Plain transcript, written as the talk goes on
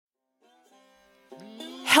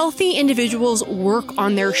Healthy individuals work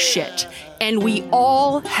on their shit, and we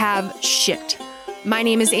all have shit. My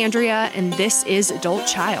name is Andrea, and this is Adult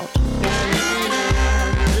Child.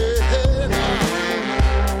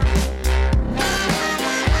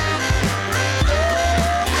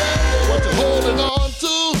 What you holding on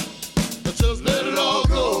to? Just let it all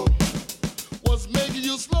go. What's making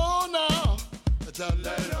you slow now? Just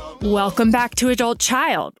let it all go. Welcome back to Adult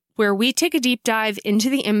Child, where we take a deep dive into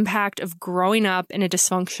the impact of growing up in a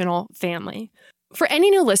dysfunctional family. For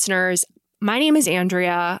any new listeners, my name is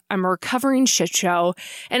Andrea. I'm a recovering shit show,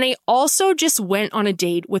 and I also just went on a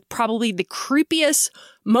date with probably the creepiest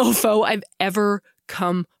mofo I've ever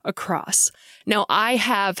come across. Now, I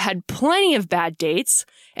have had plenty of bad dates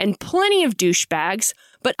and plenty of douchebags,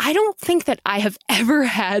 but I don't think that I have ever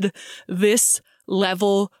had this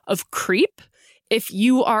level of creep. If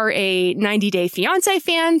you are a 90 Day Fiancé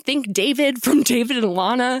fan, think David from David and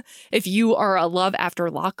Lana. If you are a Love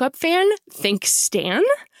After Lockup fan, think Stan.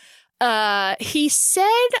 He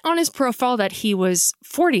said on his profile that he was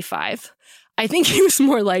 45. I think he was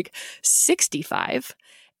more like 65.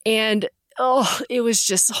 And it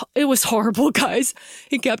was horrible, guys.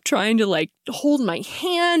 He kept trying to hold my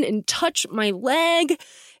hand and touch my leg.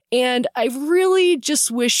 And I really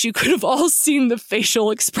just wish you could have all seen the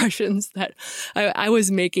facial expressions that I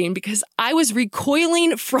was making, because I was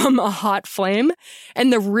recoiling from a hot flame.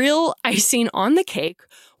 And the real icing on the cake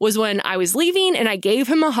was when I was leaving and I gave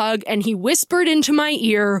him a hug and he whispered into my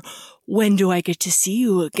ear, "When do I get to see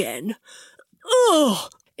you again?" Oh,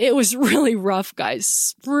 it was really rough,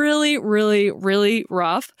 guys. Really, really, really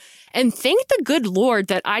rough. And thank the good Lord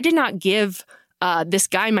that I did not give this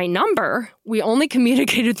guy my number. We only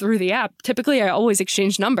communicated through the app. Typically, I always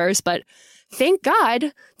exchange numbers, but thank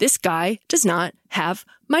God this guy does not have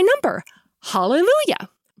my number. Hallelujah.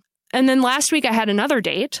 And then last week I had another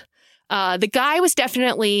date. The guy was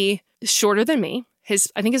definitely shorter than me.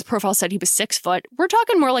 I think his profile said he was 6 foot. We're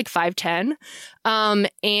talking more like 5'10".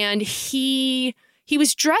 And he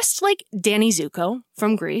was dressed like Danny Zuko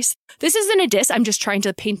from Grease. This isn't a diss. I'm just trying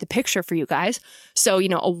to paint the picture for you guys. So,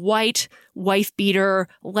 a white wife beater,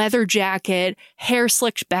 leather jacket, hair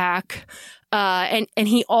slicked back. And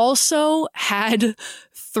he also had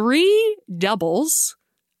 3 doubles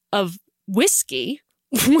of whiskey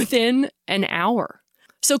within an hour.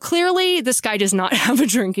 So clearly this guy does not have a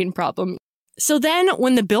drinking problem. So then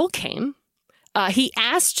when the bill came, he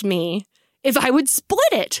asked me if I would split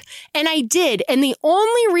it. And I did. And the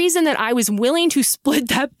only reason that I was willing to split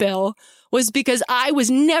that bill was because I was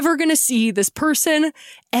never going to see this person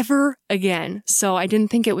ever again. So I didn't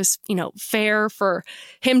think it was, fair for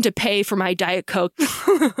him to pay for my Diet Coke.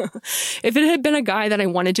 If it had been a guy that I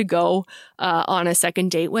wanted to go on a second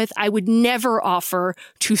date with, I would never offer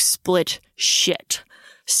to split shit.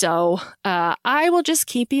 So I will just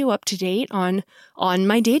keep you up to date on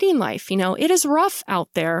my dating life. It is rough out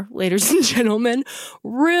there, ladies and gentlemen,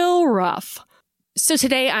 real rough. So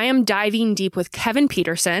today I am diving deep with Kevin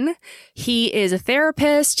Petersen. He is a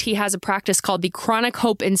therapist. He has a practice called the Chronic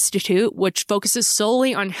Hope Institute, which focuses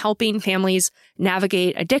solely on helping families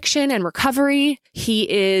navigate addiction and recovery. He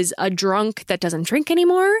is a drunk that doesn't drink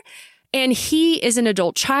anymore, and he is an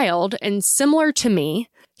adult child. And similar to me,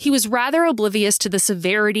 he was rather oblivious to the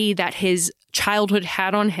severity that his childhood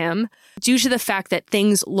had on him due to the fact that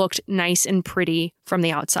things looked nice and pretty from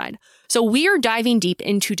the outside. So we are diving deep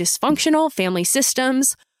into dysfunctional family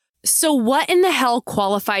systems. So what in the hell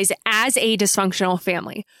qualifies as a dysfunctional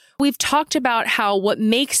family? We've talked about how what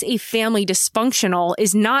makes a family dysfunctional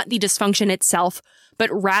is not the dysfunction itself, but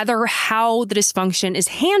rather how the dysfunction is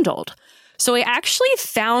handled. So I actually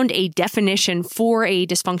found a definition for a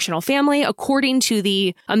dysfunctional family. According to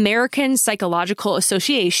the American Psychological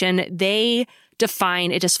Association, they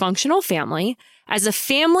define a dysfunctional family as a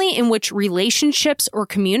family in which relationships or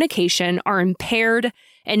communication are impaired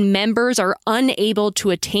and members are unable to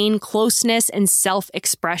attain closeness and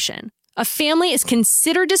self-expression. A family is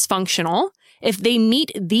considered dysfunctional if they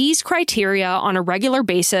meet these criteria on a regular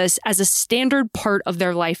basis as a standard part of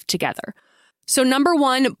their life together. So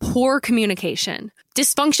 1, poor communication.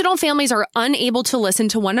 Dysfunctional families are unable to listen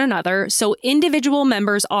to one another, so individual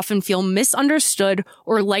members often feel misunderstood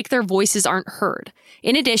or like their voices aren't heard.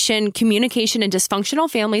 In addition, communication in dysfunctional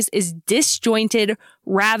families is disjointed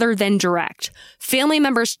rather than direct. Family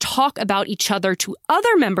members talk about each other to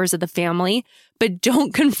other members of the family, but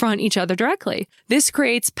don't confront each other directly. This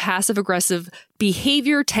creates passive-aggressive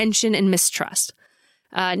behavior, tension, and mistrust.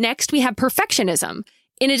 Next, we have perfectionism.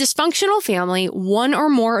 In a dysfunctional family, one or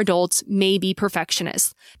more adults may be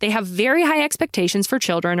perfectionists. They have very high expectations for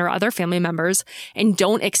children or other family members and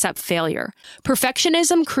don't accept failure.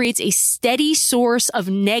 Perfectionism creates a steady source of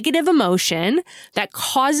negative emotion that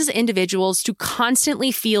causes individuals to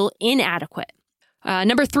constantly feel inadequate.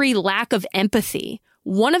 Number 3, lack of empathy.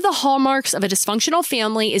 One of the hallmarks of a dysfunctional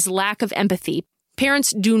family is lack of empathy.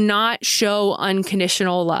 Parents do not show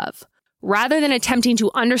unconditional love. Rather than attempting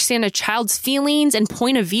to understand a child's feelings and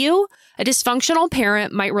point of view, a dysfunctional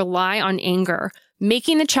parent might rely on anger,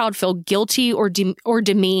 making the child feel guilty or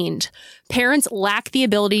demeaned. Parents lack the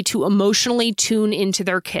ability to emotionally tune into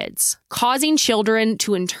their kids, causing children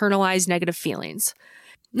to internalize negative feelings.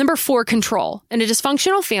 Number 4, control. In a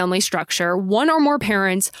dysfunctional family structure, one or more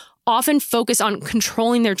parents often focus on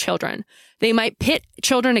controlling their children. They might pit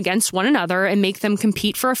children against one another and make them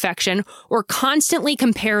compete for affection or constantly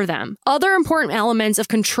compare them. Other important elements of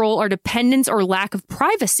control are dependence or lack of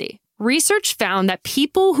privacy. Research found that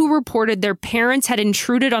people who reported their parents had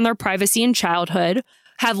intruded on their privacy in childhood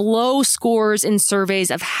have low scores in surveys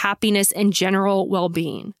of happiness and general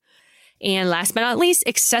well-being. And last but not least,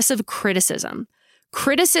 excessive criticism.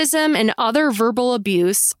 Criticism and other verbal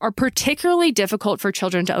abuse are particularly difficult for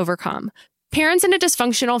children to overcome. Parents in a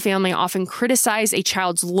dysfunctional family often criticize a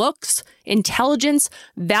child's looks, intelligence,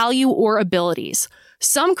 value, or abilities.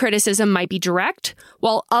 Some criticism might be direct,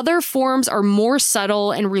 while other forms are more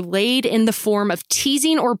subtle and relayed in the form of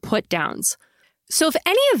teasing or put-downs. So if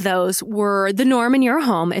any of those were the norm in your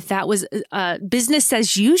home, if that was business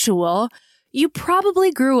as usual, you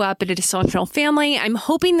probably grew up in a dysfunctional family. I'm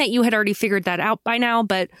hoping that you had already figured that out by now,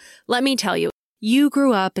 but let me tell you, you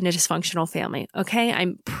grew up in a dysfunctional family, okay?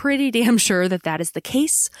 I'm pretty damn sure that that is the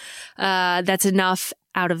case. That's enough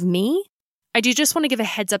out of me. I do just want to give a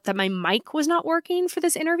heads up that my mic was not working for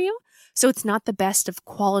this interview, so it's not the best of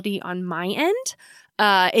quality on my end.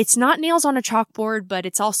 It's not nails on a chalkboard, but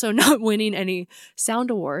it's also not winning any sound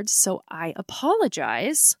awards, so I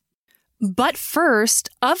apologize. But first,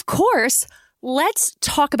 of course, let's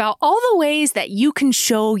talk about all the ways that you can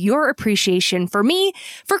show your appreciation for me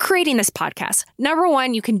for creating this podcast. Number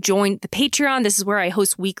 1, you can join the Patreon. This is where I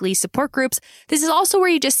host weekly support groups. This is also where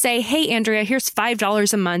you just say, hey, Andrea, here's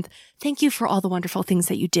 $5 a month. Thank you for all the wonderful things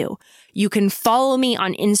that you do. You can follow me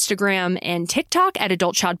on Instagram and TikTok at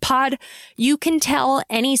Adult Child Pod. You can tell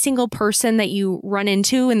any single person that you run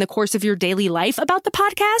into in the course of your daily life about the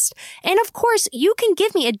podcast. And of course, you can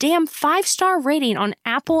give me a damn 5-star rating on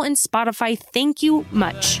Apple and Spotify. Thank you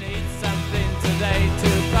much. And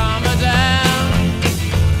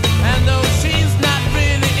though she's not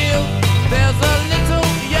really ill, there's a little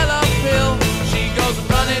yellow pill. She goes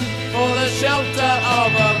running for the shelter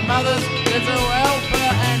of her mother's little helper,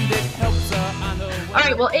 and it helps her on her way. All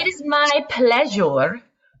right, well, it is my pleasure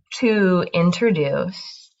to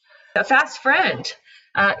introduce a fast friend,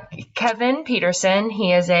 Kevin Petersen.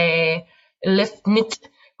 He is a LMFT,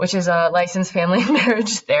 which is a licensed family and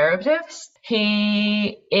marriage therapist.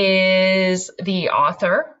 He is the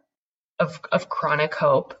author of Chronic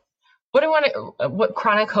Hope. What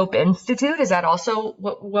Chronic Hope Institute, is that also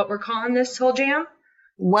what we're calling this whole jam?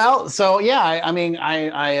 Well, so yeah,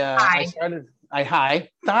 Hi.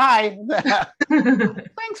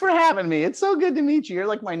 Thanks for having me. It's so good to meet you. You're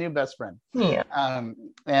like my new best friend. Yeah.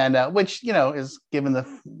 And which, is given the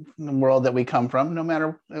world that we come from, no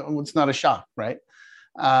matter, it's not a shock, right?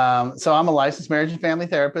 So I'm a licensed marriage and family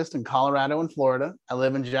therapist in Colorado and Florida. I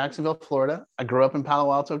live in Jacksonville, Florida. I grew up in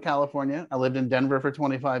Palo Alto, California. I lived in Denver for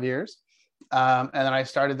 25 years. And then I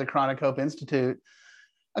started the Chronic Hope Institute.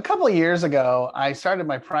 A couple of years ago, I started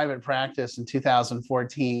my private practice in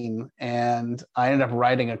 2014, and I ended up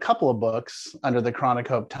writing a couple of books under the Chronic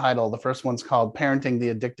Hope title. The first one's called Parenting the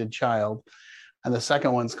Addicted Child, and the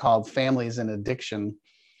second one's called Families in Addiction.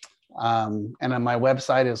 And on my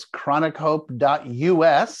website is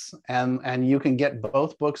chronichope.us, and you can get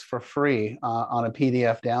both books for free on a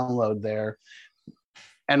PDF download there.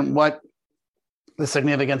 And what the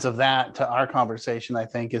significance of that to our conversation, I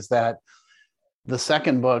think, is that the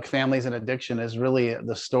second book, Families in Addiction, is really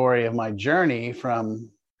the story of my journey from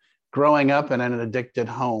growing up in an addicted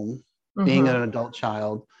home, being an adult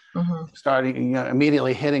child, starting,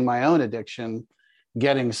 immediately hitting my own addiction,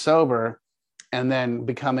 getting sober, and then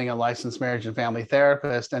becoming a licensed marriage and family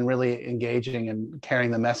therapist, and really engaging and carrying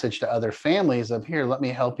the message to other families of, here, let me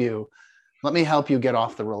help you get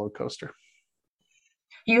off the roller coaster.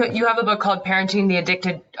 You have a book called Parenting the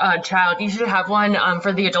Addicted Child. You should have one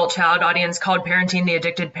for the adult child audience called Parenting the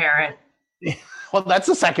Addicted Parent. Well, that's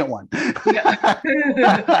the second one. Yeah.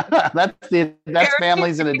 that's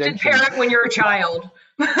Families in Addiction. Parent when you're a child.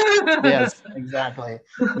 Yes, exactly.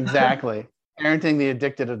 Parenting the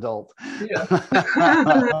addicted adult. Yeah.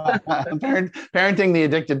 Parenting the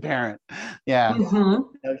addicted parent. Yeah. Mhm.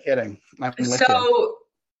 No kidding. I'm with you. So,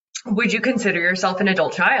 would you consider yourself an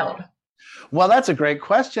adult child? Well, that's a great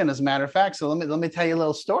question, as a matter of fact. So let me tell you a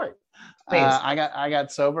little story. Please. I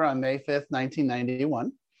got sober on May 5th,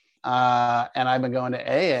 1991. And I've been going to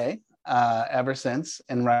AA ever since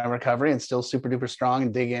in recovery, and still super duper strong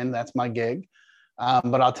and dig in. That's my gig.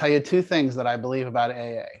 But I'll tell you two things that I believe about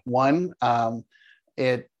AA. One,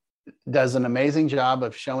 it does an amazing job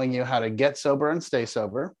of showing you how to get sober and stay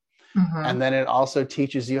sober. Mhm. And then it also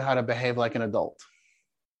teaches you how to behave like an adult.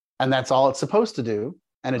 And that's all it's supposed to do.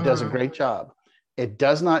 And it does a great job. It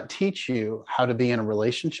does not teach you how to be in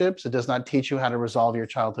relationships. It does not teach you how to resolve your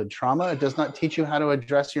childhood trauma. It does not teach you how to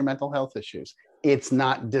address your mental health issues. It's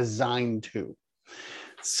not designed to.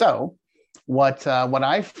 So what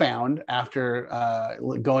I found after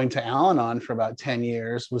going to Al-Anon for about 10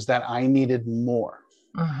 years was that I needed more.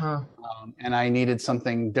 And I needed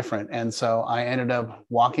something different. And so I ended up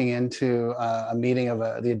walking into a meeting of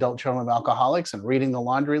the Adult Children of Alcoholics and reading the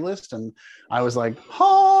laundry list. And I was like,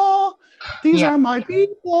 oh, these are my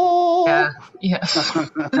people. Yeah.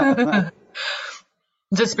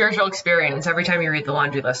 It's a spiritual experience every time you read the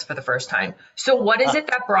laundry list for the first time. So what is it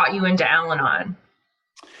that brought you into Al-Anon?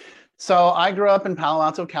 So I grew up in Palo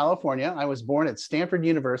Alto, California. I was born at Stanford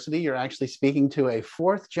University. You're actually speaking to a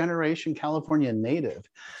fourth generation California native.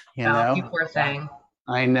 You know, you poor thing.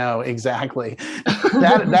 I know, exactly.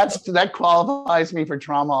 that qualifies me for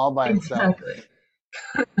trauma all by itself.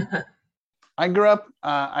 Exactly. I grew up.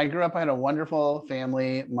 I had a wonderful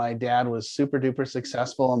family. My dad was super duper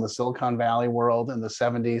successful in the Silicon Valley world in the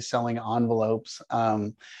 70s, selling envelopes.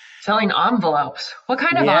 Selling envelopes. What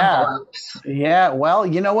kind of envelopes? Yeah. Well,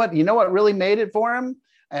 you know what really made it for him?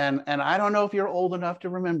 And I don't know if you're old enough to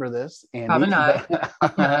remember this, Andy. Probably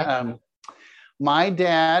not. My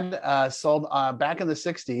dad sold back in the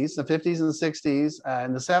 60s, the 50s and the 60s,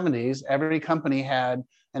 and the 70s. Every company had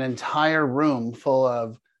an entire room full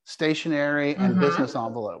of stationery and business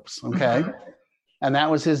envelopes. Okay. And that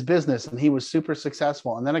was his business. And he was super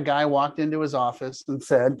successful. And then a guy walked into his office and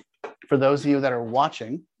said, for those of you that are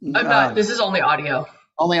watching, this is only audio.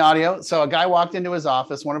 Only audio. So a guy walked into his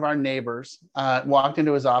office, one of our neighbors walked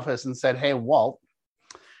into his office and said, hey, Walt.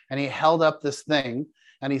 And he held up this thing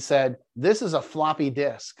and he said, this is a floppy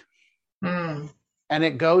disk. And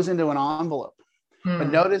it goes into an envelope.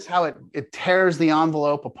 But notice how it tears the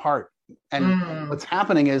envelope apart. And what's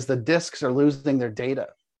happening is the disks are losing their data.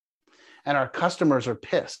 And our customers are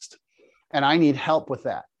pissed. And I need help with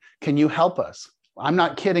that. Can you help us? I'm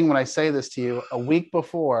not kidding when I say this to you. A week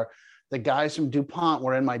before, the guys from DuPont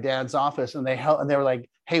were in my dad's office and they were like,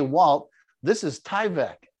 hey, Walt, this is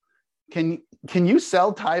Tyvek. Can you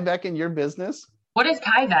sell Tyvek in your business? What is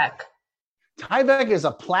Tyvek? Tyvek is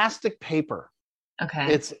a plastic paper.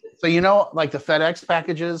 Okay. So you know, like the FedEx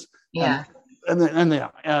packages. Yeah. And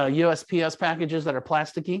the USPS packages that are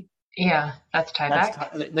plasticky. Yeah, that's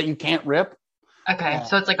Tyvek. That you can't rip. Okay,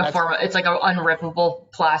 so it's like it's like an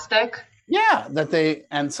unrippable plastic. Yeah,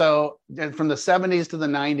 and so from the 70s to the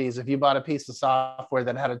 90s, if you bought a piece of software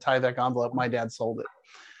that had a Tyvek envelope, my dad sold it.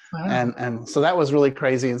 Wow. And so that was really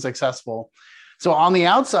crazy and successful. So on the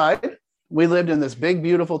outside, we lived in this big,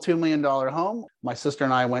 beautiful $2 million home. My sister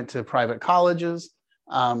and I went to private colleges.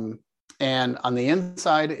 And on the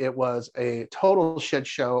inside, it was a total shit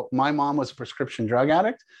show. My mom was a prescription drug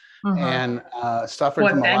addict and suffered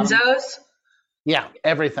from benzos? Yeah,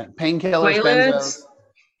 everything. Painkillers, benzos.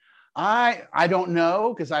 I don't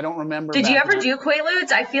know because I don't remember. Did you ever do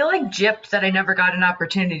Quaaludes? I feel like gypped that I never got an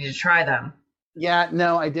opportunity to try them. Yeah,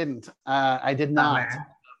 no, I didn't. I did not.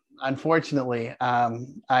 Unfortunately,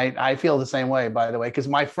 I feel the same way, by the way, because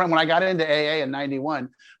my friend, when I got into AA in 91,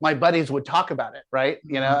 my buddies would talk about it, right?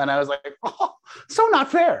 You know, and I was like, oh, so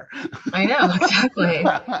not fair. I know, exactly.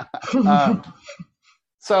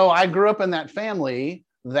 So I grew up in that family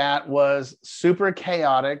that was super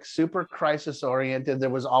chaotic, super crisis oriented.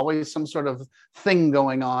 There was always some sort of thing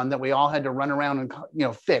going on that we all had to run around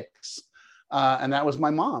and, fix. And that was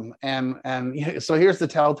my mom. And so here's the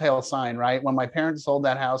telltale sign, right? When my parents sold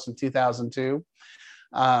that house in 2002,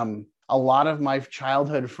 a lot of my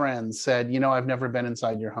childhood friends said, I've never been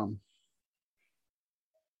inside your home.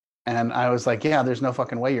 And I was like, yeah, there's no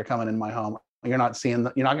fucking way you're coming in my home. You're not seeing,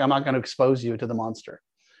 I'm not going to expose you to the monster,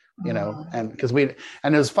 and because it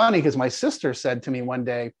was funny because my sister said to me one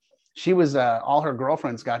day, she was, all her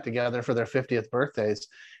girlfriends got together for their 50th birthdays.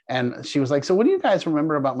 And she was like, so what do you guys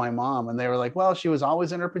remember about my mom? And they were like, well, she was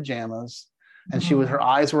always in her pajamas and her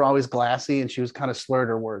eyes were always glassy and she was kind of slurred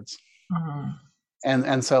her words.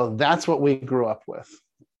 And so that's what we grew up with.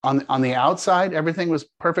 On the outside, everything was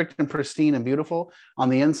perfect and pristine and beautiful. On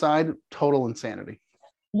the inside, total insanity.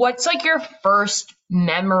 What's like your first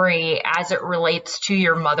memory as it relates to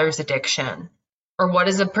your mother's addiction? Or what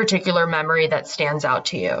is a particular memory that stands out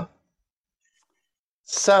to you?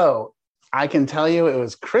 So I can tell you it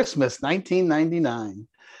was Christmas 1999.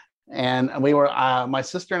 And we were, my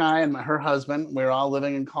sister and I and her husband, we were all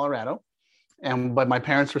living in Colorado. But my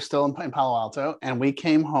parents were still in Palo Alto. And we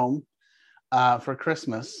came home for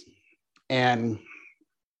Christmas, and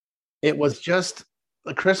it was just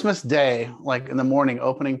the Christmas day, like in the morning,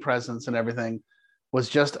 opening presents and everything was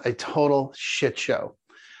just a total shit show.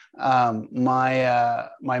 My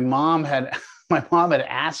mom had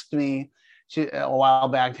asked me a while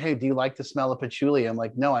back, "Hey, do you like the smell of patchouli?" I'm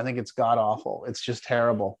like, "No, I think it's god awful. It's just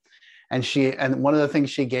terrible." And one of the things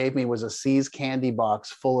she gave me was a See's candy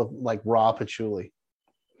box full of like raw patchouli.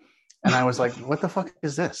 And I was like, what the fuck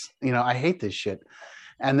is this? I hate this shit.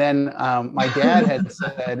 And then my dad had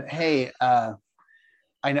said, hey, I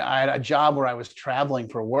had a job where I was traveling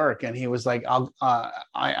for work. And he was like, I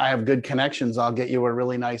have good connections. I'll get you a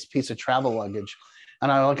really nice piece of travel luggage.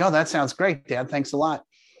 And I was like, oh, that sounds great, Dad. Thanks a lot.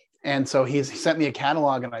 And so he sent me a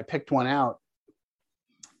catalog and I picked one out.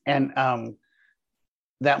 And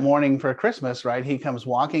that morning for Christmas, right, he comes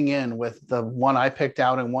walking in with the one I picked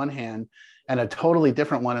out in one hand and a totally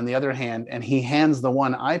different one in the other hand. And he hands the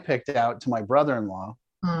one I picked out to my brother-in-law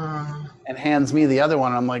and hands me the other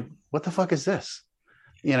one. I'm like, what the fuck is this?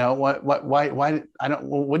 Why,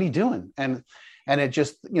 what are you doing? And it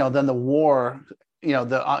just, then the war,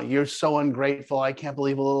 you're so ungrateful. I can't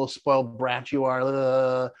believe a little spoiled brat you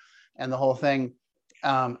are. And the whole thing.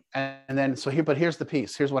 And then, but here's the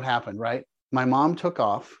piece. Here's what happened, right? My mom took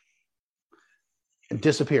off and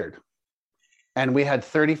disappeared. And we had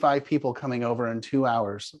 35 people coming over in 2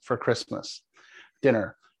 hours for Christmas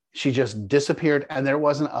dinner. She just disappeared and there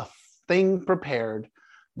wasn't a thing prepared.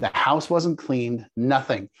 The house wasn't cleaned,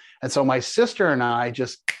 nothing. And so my sister and I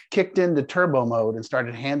just kicked into turbo mode and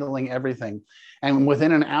started handling everything. And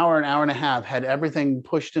within an hour and a half, had everything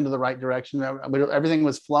pushed into the right direction. Everything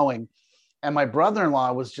was flowing. And my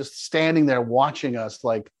brother-in-law was just standing there watching us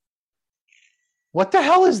like, what the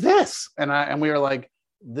hell is this? And we were like,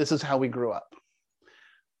 this is how we grew up.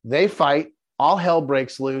 They fight, all hell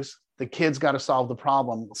breaks loose. The kids got to solve the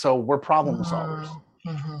problem. So we're problem solvers.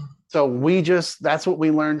 Mm-hmm. So that's what we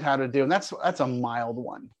learned how to do. And that's a mild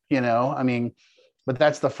one, but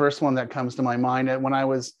that's the first one that comes to my mind. And when I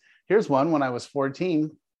was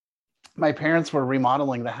 14, my parents were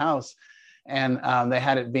remodeling the house and they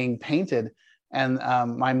had it being painted. And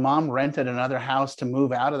my mom rented another house to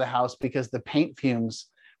move out of the house because the paint fumes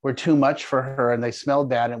were too much for her and they smelled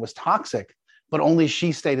bad and it was toxic, but only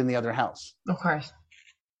she stayed in the other house. Of course.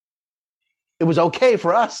 It was okay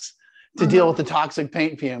for us to deal with the toxic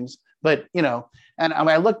paint fumes, but and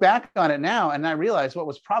I look back on it now and I realize what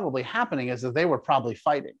was probably happening is that they were probably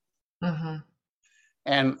fighting. Mm-hmm.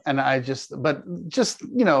 And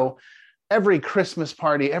every Christmas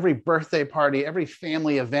party, every birthday party, every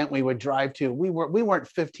family event we would drive to, we weren't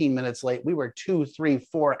 15 minutes late. We were 2, 3,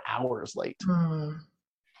 4 hours late. Mm.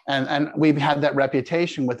 And we've had that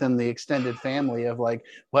reputation within the extended family of like,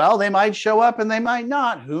 well, they might show up and they might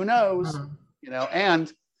not, who knows,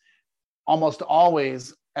 and almost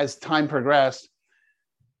always as time progressed,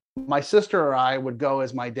 my sister or I would go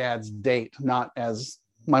as my dad's date, not as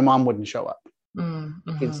my mom wouldn't show up.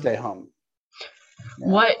 Mm-hmm. He'd stay home.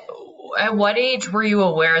 Yeah. At what age were you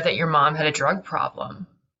aware that your mom had a drug problem?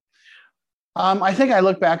 I think I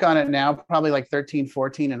look back on it now, probably like 13,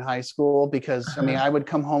 14 in high school, because I would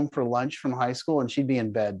come home for lunch from high school and she'd be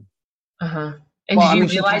in bed. And did you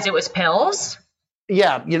realize it was pills?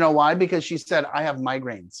 Yeah. You know why? Because she said, I have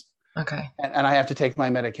migraines. Okay. And I have to take my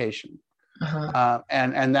medication.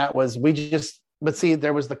 And that was, but see,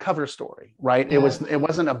 there was the cover story, right? Yeah. It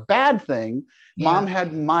wasn't a bad thing. Yeah. Mom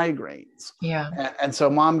had migraines. Yeah. And so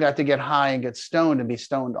mom got to get high and get stoned and be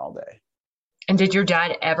stoned all day. And did your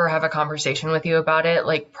dad ever have a conversation with you about it,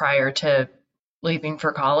 like prior to leaving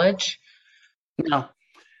for college? No,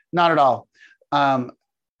 not at all.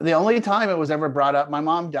 The only time it was ever brought up, my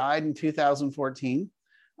mom died in 2014.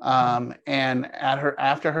 And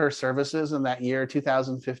after her services in that year,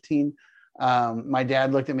 2015, my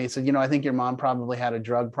dad looked at me and said, I think your mom probably had a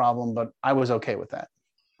drug problem, but I was okay with that.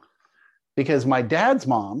 Because my dad's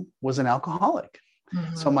mom was an alcoholic.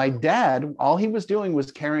 Mm-hmm. So my dad, all he was doing was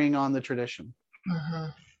carrying on the tradition. Mm-hmm.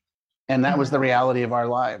 And that was the reality of our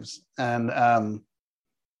lives. And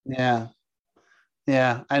yeah.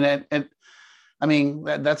 And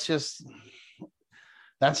that's just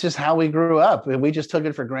how we grew up. We just took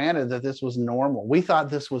it for granted that this was normal. We thought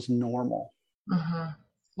this was normal. Mm-hmm.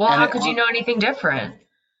 Well, And how could you know anything different?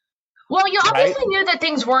 Well, you right. obviously knew that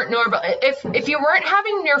things weren't normal. If you weren't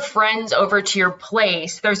having your friends over to your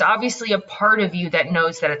place, there's obviously a part of you that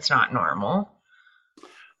knows that it's not normal.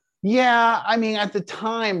 Yeah, I mean, at the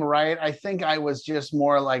time, right, I think I was just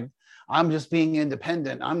more like, I'm just being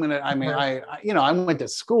independent. I mean, Mhm. I went to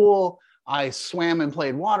school, I swam and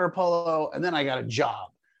played water polo, and then I got a job.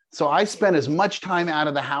 So I spent as much time out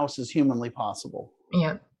of the house as humanly possible,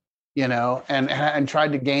 Yeah. and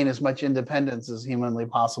tried to gain as much independence as humanly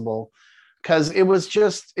possible, because it was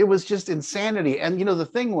just insanity. And the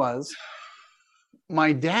thing was,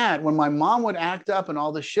 my dad, when my mom would act up and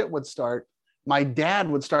all the shit would start, my dad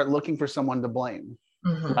would start looking for someone to blame,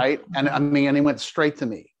 Hmm. right? And I mean, and he went straight to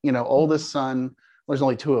me, oldest son. There's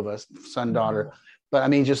only two of us, son, daughter. But I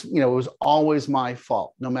mean, just, it was always my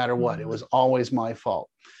fault, no matter what. It was always my fault.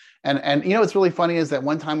 And what's really funny is that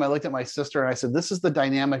one time I looked at my sister and I said, this is the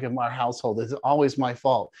dynamic of our household. It's always my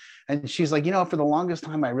fault. And she's like, for the longest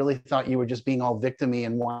time, I really thought you were just being all victim-y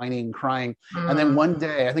and whining and crying. And then one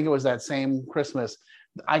day, I think it was that same Christmas,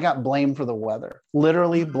 I got blamed for the weather,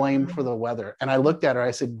 literally blamed for the weather. And I looked at her,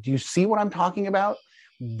 I said, do you see what I'm talking about?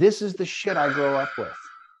 This is the shit I grow up with.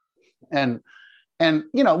 And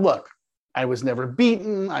look, I was never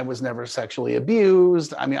beaten. I was never sexually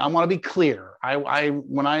abused. I mean, I want to be clear. I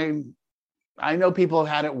know people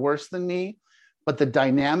have had it worse than me, but the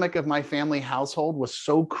dynamic of my family household was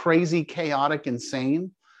so crazy, chaotic,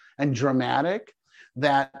 insane, and dramatic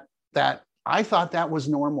that I thought that was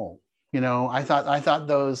normal. I thought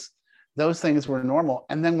those things were normal.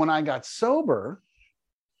 And then when I got sober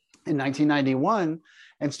in 1991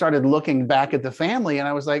 and started looking back at the family, and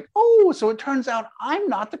I was like, oh, so it turns out I'm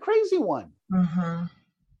not the crazy one. Mm-hmm.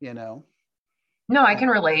 No, I can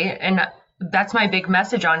relate. And that's my big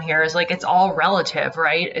message on here is like, it's all relative,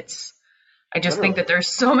 right? I just think that Literally. there's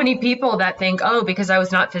so many people that think, oh, because I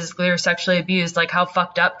was not physically or sexually abused, like how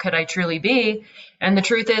fucked up could I truly be? And the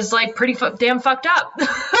truth is like pretty damn fucked up.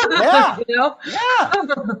 Yeah. You know? Yeah.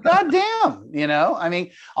 God damn. I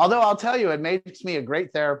mean, although I'll tell you, it makes me a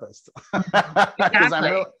great therapist. Because I'm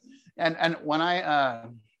Exactly. real. And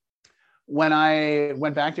when I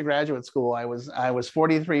went back to graduate school, I was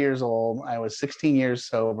 43 years old. I was 16 years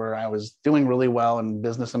sober. I was doing really well in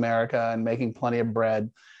business America and making plenty of bread.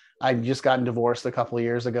 I'd just gotten divorced a couple of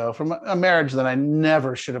years ago from a marriage that I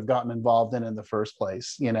never should have gotten involved in the first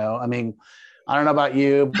place. I mean, I don't know about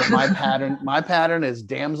you, but my pattern is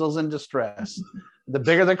damsels in distress. The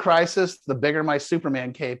bigger the crisis, the bigger my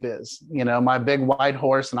Superman cape is, my big white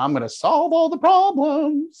horse, and I'm going to solve all the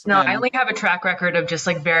problems. No, I And only have a track record of just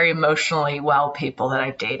like very emotionally well people that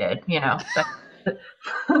I've dated, you're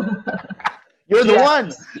the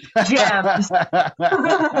one. Gems.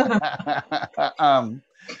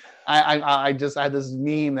 I just had this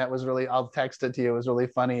meme that was really, I'll text it to you. It was really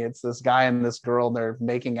funny. It's this guy and this girl, and they're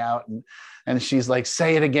making out, and she's like,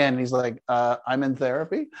 say it again. And he's like, I'm in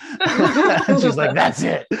therapy. And she's like, that's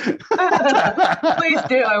it. Please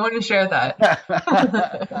do. I want to share that.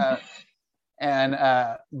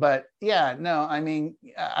 But yeah, no, I mean,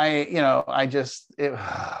 I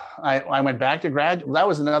went back to graduate. That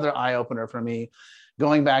was another eye opener for me,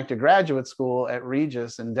 going back to graduate school at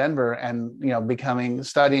Regis in Denver, and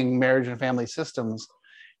studying marriage and family systems.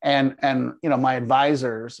 And my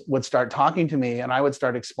advisors would start talking to me, and I would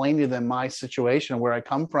start explaining to them my situation, where I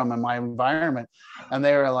come from, and my environment. And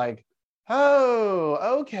they were like,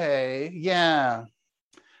 oh, okay, yeah.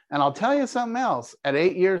 And I'll tell you something else. At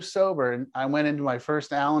 8 years sober, I went into my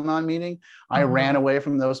first Al-Anon meeting. I ran away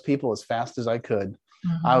from those people as fast as I could.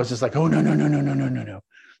 I was just like, oh, no, no, no, no, no, no, no, no.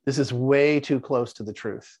 This is way too close to the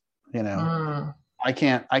truth. I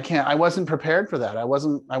wasn't prepared for that. I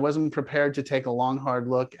wasn't prepared to take a long, hard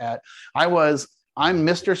look at, I'm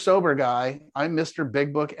Mr. Sober Guy. I'm Mr.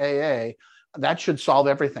 Big Book AA. That should solve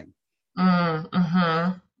everything. And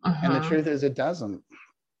the truth is, it doesn't.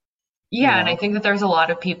 Yeah, and I think that there's a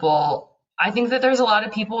lot of people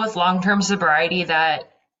with long-term sobriety that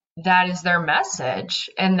is their message,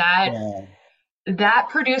 and that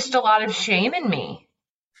produced a lot of shame in me,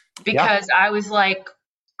 because I was like,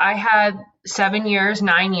 I had 7 years,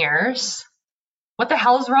 9 years. What the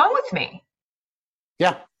hell is wrong with me?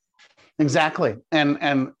 Yeah, exactly.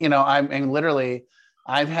 And literally,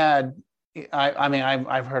 I've heard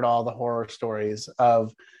all the horror stories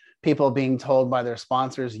of people being told by their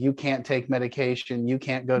sponsors, you can't take medication, you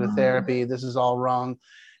can't go to therapy, this is all wrong.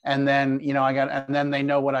 And then, and then they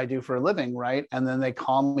know what I do for a living, right? And then they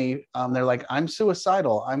call me, they're like, I'm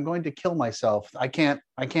suicidal, I'm going to kill myself. I can't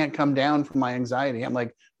come down from my anxiety. I'm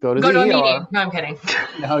like, go to go the to a ER. meeting. No, I'm kidding.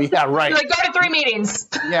 No, yeah, right. Like, go to 3 meetings.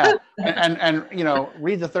 Yeah, and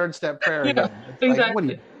read the third step prayer Yeah, again. It's exactly. like, what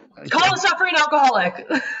do you call a suffering alcoholic?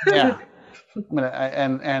 Yeah.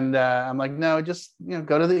 I'm like, no, just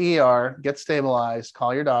go to the ER, get stabilized,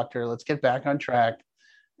 call your doctor, let's get back on track.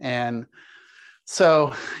 And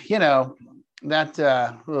so that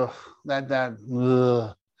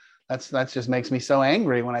just makes me so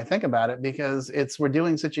angry when I think about it, because we're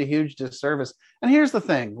doing such a huge disservice. And here's the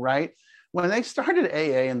thing, right? When they started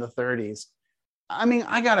AA in the 30s, I mean,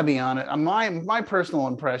 I got to be honest, my personal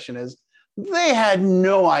impression is they had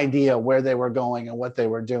no idea where they were going and what they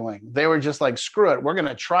were doing. They were just like, screw it, we're going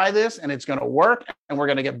to try this and it's going to work and we're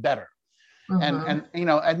going to get better. And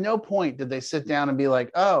at no point did they sit down and be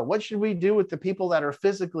like, oh, what should we do with the people that are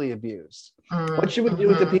physically abused? What should we do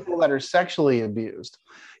with the people that are sexually abused?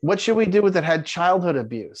 What should we do with that had childhood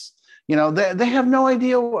abuse? They have no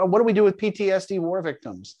idea. What do we do with PTSD war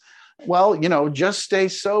victims? Well, just stay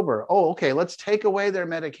sober. Oh, okay, let's take away their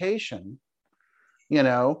medication,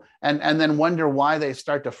 and then wonder why they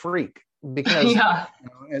start to freak, because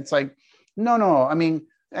it's like, no. I mean,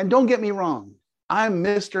 and don't get me wrong, I'm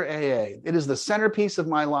Mr. AA. It is the centerpiece of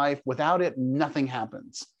my life. Without it, nothing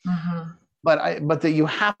happens. But that you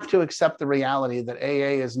have to accept the reality that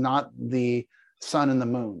AA is not the sun and the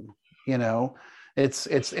moon. It's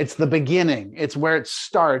the beginning. It's where it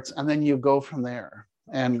starts, and then you go from there.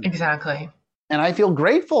 And exactly. And I feel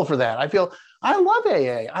grateful for that. I love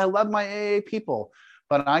AA. I love my AA people.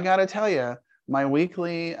 But I got to tell you, my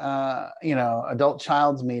weekly, adult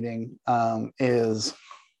child's meeting is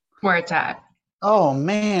where it's at. Oh,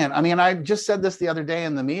 man. I mean, I just said this the other day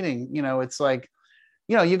in the meeting. It's like,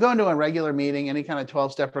 you go into a regular meeting, any kind of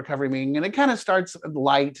 12-step recovery meeting, and it kind of starts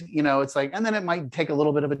light, it's like, and then it might take a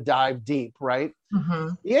little bit of a dive deep, right?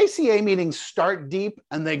 The ACA meetings start deep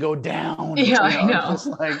and they go down. Yeah, I know. Just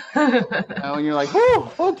like, and you're like,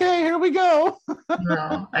 oh, okay, here we go.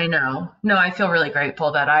 No, I know. No, I feel really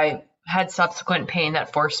grateful that I had subsequent pain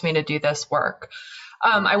that forced me to do this work.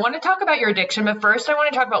 I want to talk about your addiction, but first I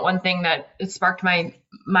want to talk about one thing that it sparked my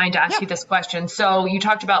mind to ask you this question. So you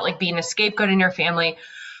talked about like being a scapegoat in your family.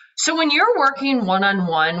 So when you're working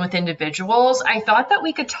one-on-one with individuals, I thought that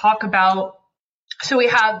we could talk about, so we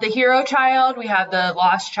have the hero child, we have the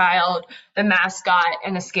lost child, the mascot,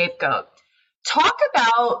 and the scapegoat. Talk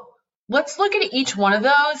about, let's look at each one of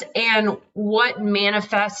those and what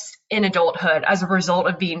manifests in adulthood as a result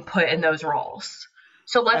of being put in those roles.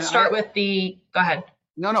 So let's start with go ahead.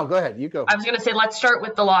 No, go ahead. You go. I was going to say, let's start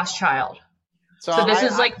with the lost child. So this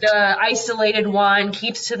is like the isolated one,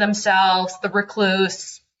 keeps to themselves, the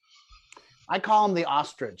recluse. I call them the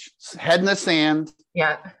ostrich, head in the sand.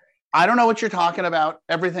 Yeah. I don't know what you're talking about.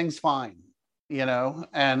 Everything's fine,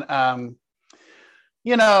 and,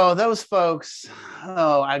 those folks,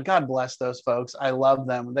 God bless those folks. I love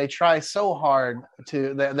them. They try so hard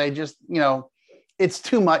they just, it's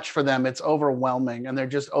too much for them. It's overwhelming, and they're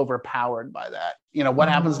just overpowered by that. What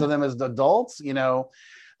happens to them as adults,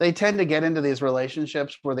 they tend to get into these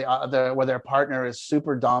relationships where where their partner is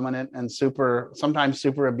super dominant and sometimes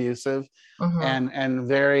super abusive, and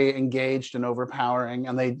very engaged and overpowering.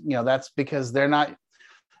 And they, that's because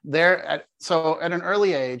so at an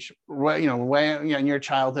early age, in your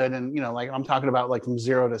childhood, and, like I'm talking about like from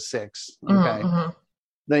 0 to 6. Okay.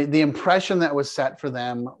 The impression that was set for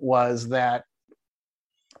them was that,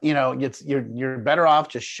 you're better off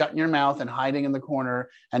just shutting your mouth and hiding in the corner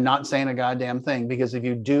and not saying a goddamn thing, because if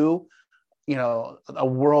you do, a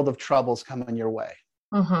world of troubles coming your way.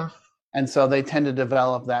 And so they tend to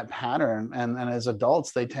develop that pattern. And as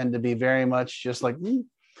adults, they tend to be very much just like,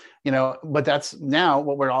 but that's now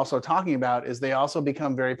what we're also talking about is they also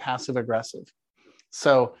become very passive aggressive.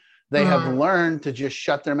 So they have learned to just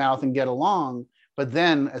shut their mouth and get along. But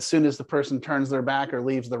then as soon as the person turns their back or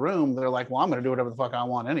leaves the room, they're like, well, I'm going to do whatever the fuck I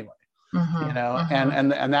want anyway.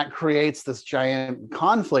 And that creates this giant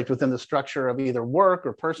conflict within the structure of either work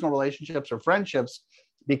or personal relationships or friendships,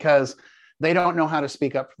 because they don't know how to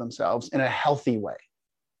speak up for themselves in a healthy way.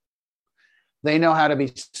 They know how to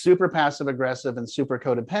be super passive aggressive and super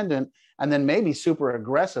codependent, and then maybe super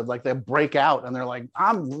aggressive, like they break out and they're like,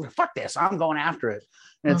 fuck this, I'm going after it.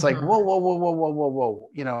 And it's like, whoa.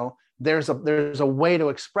 There's a way to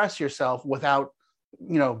express yourself without,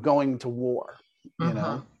 going to war,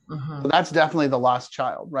 So that's definitely the lost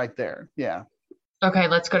child right there. Yeah. Okay.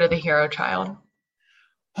 Let's go to the hero child.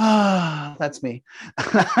 That's me.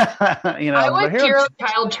 I would hero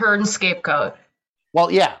child turn scapegoat. Well,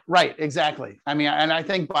 yeah, right. Exactly. I mean, and I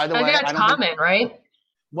think, by the way, that's common, right?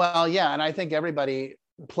 Well, yeah. And I think everybody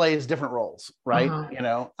plays different roles, right?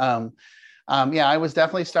 Yeah, I was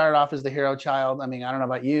definitely started off as the hero child. I mean, I don't know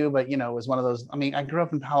about you, but it was one of those. I mean, I grew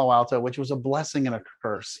up in Palo Alto, which was a blessing and a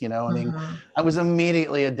curse. I mean, I was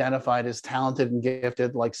immediately identified as talented and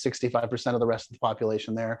gifted, like 65% of the rest of the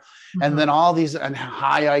population there. And then all these and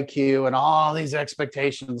high IQ and all these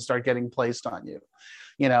expectations start getting placed on you.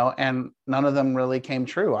 And none of them really came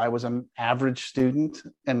true. I was an average student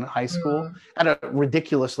in high school, at a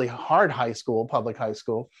ridiculously hard high school, public high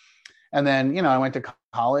school. And then, I went to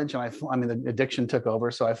college, and I mean, the addiction took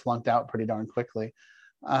over. So I flunked out pretty darn quickly.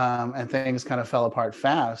 And things kind of fell apart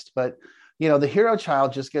fast. But, the hero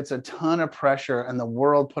child just gets a ton of pressure and the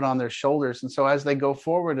world put on their shoulders. And so as they go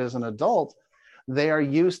forward as an adult, they are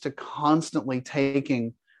used to constantly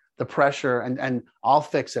taking the pressure and I'll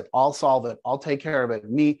fix it. I'll solve it. I'll take care of it.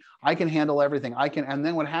 I can handle everything. And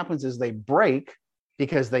then what happens is they break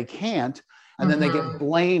because they can't. And then they get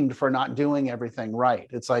blamed for not doing everything right.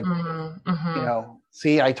 It's like,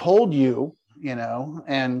 see, I told you,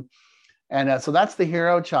 and so that's the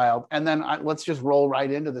hero child. And then let's just roll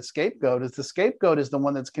right into the scapegoat. The scapegoat is the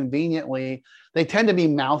one that's conveniently, they tend to be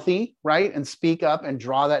mouthy, right? And speak up and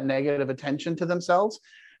draw that negative attention to themselves.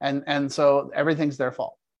 And so everything's their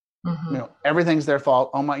fault. Everything's their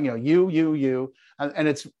fault. Oh my, you. And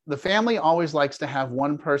it's the family always likes to have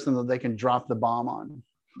one person that they can drop the bomb on.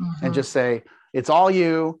 And just say, it's all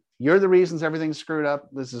you. You're the reasons everything's screwed up.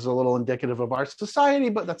 This is a little indicative of our society,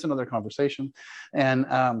 but that's another conversation. And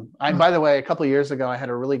by the way, a couple of years ago, I had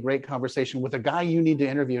a really great conversation with a guy you need to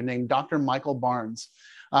interview named Dr. Michael Barnes.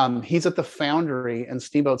 He's at the Foundry in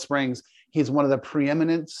Steamboat Springs. He's one of the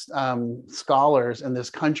preeminent scholars in this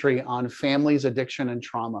country on families, addiction, and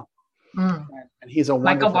trauma. And he's a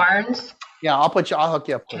Michael Barnes. Yeah, I'll hook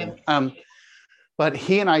you up with him. But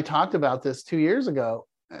he and I talked about this 2 years ago.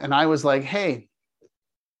 And I was like, hey,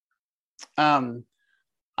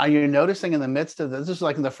 are you noticing in the midst of this is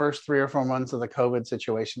like in the first 3 or 4 months of the COVID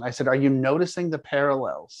situation, I said, are you noticing the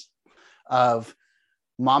parallels of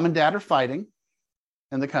mom and dad are fighting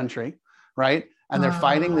in the country, right? And they're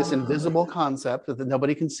fighting this invisible concept that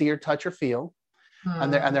nobody can see or touch or feel.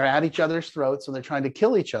 And they're at each other's throats, and they're trying to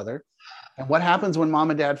kill each other. And what happens when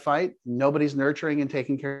mom and dad fight? Nobody's nurturing and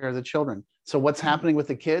taking care of the children. So what's happening with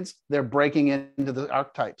the kids? They're breaking into the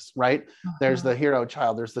archetypes, right? There's the hero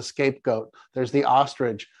child, there's the scapegoat, there's the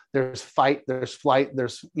ostrich, there's fight, there's flight,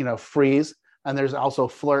 there's, freeze, and there's also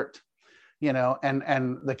flirt,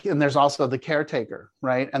 and there's also the caretaker,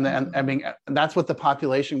 right? And then, I mean, that's what the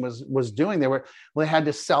population was doing. They had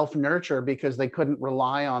to self-nurture because they couldn't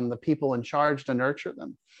rely on the people in charge to nurture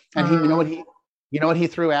them. And you know what he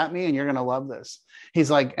threw at me, and you're going to love this. He's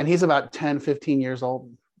like, and he's about 10, 15 years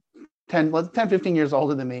old, 10, 15 years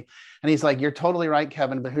older than me. And he's like, you're totally right,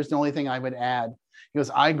 Kevin, but here's the only thing I would add. He goes,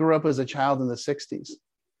 I grew up as a child in the 60s.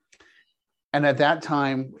 And at that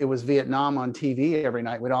time, it was Vietnam on TV every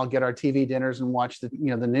night. We'd all get our TV dinners and watch the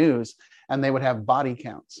news, and they would have body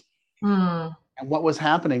counts. And what was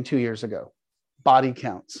happening 2 years ago? Body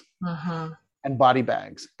counts and body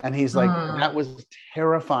bags. And he's like, that was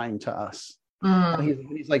terrifying to us. And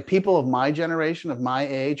he's like, people of my generation, of my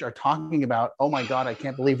age, are talking about, oh my God, I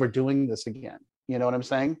can't believe we're doing this again. You know what I'm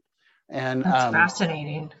saying? And that's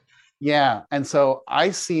fascinating. Yeah. And so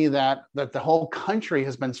I see that the whole country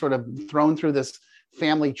has been sort of thrown through this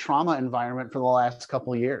family trauma environment for the last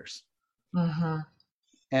couple of years.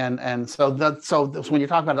 And so when you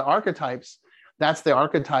talk about the archetypes, that's the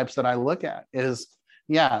archetypes that I look at is,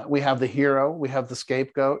 we have the hero, we have the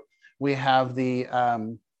scapegoat, we have the,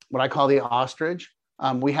 what I call the ostrich.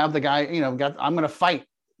 We have the guy, I'm going to fight,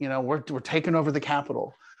 we're taking over the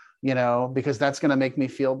Capitol, because that's going to make me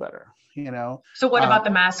feel better, So what about the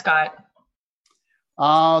mascot?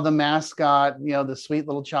 Oh, the mascot, the sweet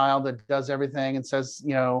little child that does everything and says,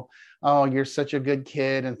 oh, you're such a good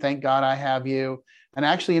kid. And thank God I have you. And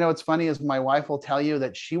actually, what's funny is my wife will tell you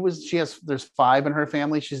that there's 5 in her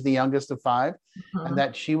family. She's the youngest of 5, and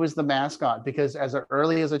that she was the mascot because as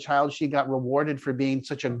early as a child, she got rewarded for being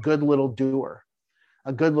such a good little doer,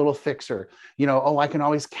 a good little fixer. I can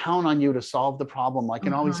always count on you to solve the problem. I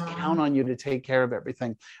can always count on you to take care of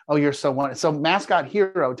everything. Oh, you're so wonderful. So mascot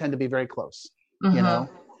hero tend to be very close,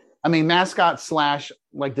 I mean, mascot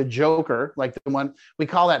 / like the Joker, like the one we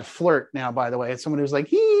call that flirt now, by the way. It's someone who's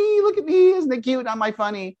like, look at me, isn't it cute? Am I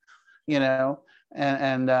funny?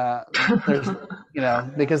 And there's,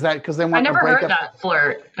 because they want to break up that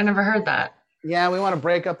flirt. I never heard that. Yeah, we want to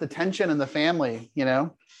break up the tension in the family,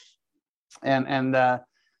 and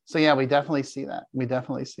so yeah, we definitely see that.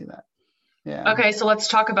 Yeah. Okay, so let's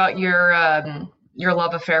talk about your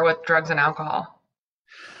love affair with drugs and alcohol.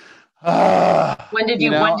 When did you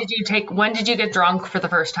get drunk for the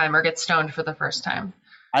first time or get stoned for the first time?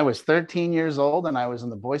 I was 13 years old and I was in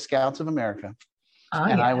the Boy Scouts of America. Oh,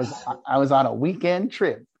 And yes. I was on a weekend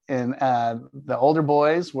trip, and the older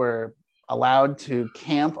boys were allowed to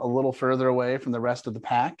camp a little further away from the rest of the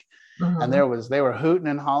pack. And they were hooting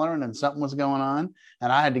and hollering and something was going on.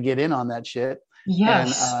 And I had to get in on that shit.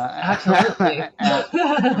 Yes, absolutely.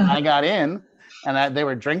 And I got in, and they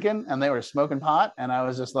were drinking and they were smoking pot. And I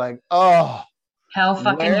was just like, oh, Hell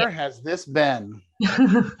fucking where has this been?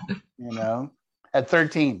 At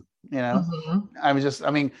 13,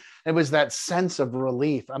 I mean, it was that sense of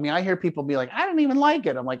relief. I mean, I hear people be like, I didn't even like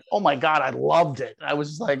it. I'm like, oh my God, I loved it. I was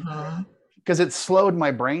just like, because it slowed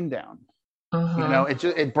my brain down.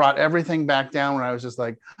 It brought everything back down when I was just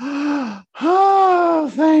like,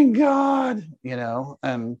 oh, thank God,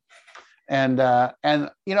 and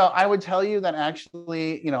I would tell you that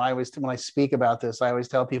actually, when I speak about this, I always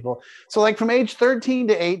tell people, so like from age 13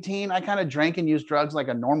 to 18, I kind of drank and used drugs like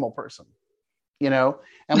a normal person, and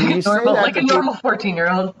when you say that like a normal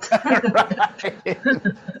 14-year-old, right.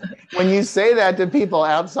 When you say that to people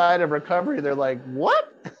outside of recovery, they're like,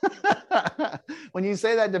 what? When you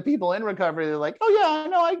say that to people in recovery, they're like, oh yeah,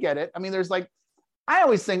 no, I get it. I mean, I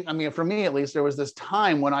always think, I mean, for me at least, there was this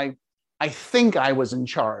time when I think I was in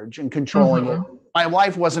charge and controlling it. My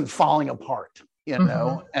life wasn't falling apart,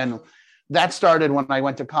 and that started when I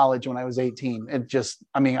went to college when I was 18. It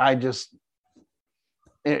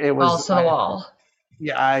was balls to the wall.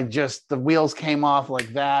 Yeah, the wheels came off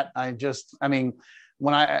like that.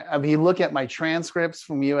 When you look at my transcripts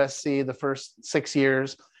from USC, the first 6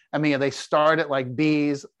 years, I mean, they start at like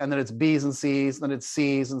B's, and then it's B's and C's, then it's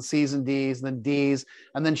C's and C's and D's, and then D's,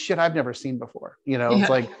 and then shit I've never seen before. It's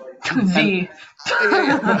like Z.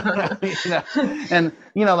 And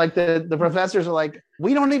like the professors are like,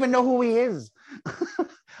 we don't even know who he is.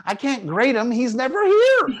 I can't grade him. He's never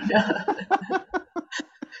here.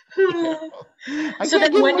 So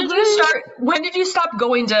then when did you stop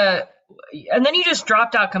going to, and then you just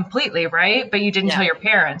dropped out completely, right? But you didn't tell your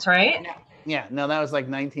parents, right? Yeah, no, that was like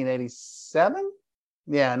 1987.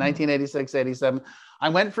 Yeah, 1986, 87. I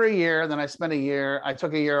went for a year, then I spent a year. I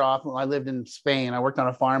took a year off. I lived in Spain. I worked on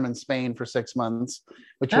a farm in Spain for 6 months,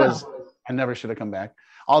 which was, I never should have come back.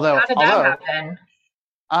 How did that happen?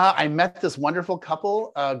 I met this wonderful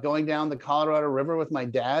couple going down the Colorado River with my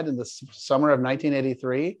dad in the summer of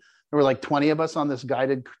 1983. There were like 20 of us on this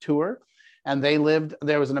guided tour, and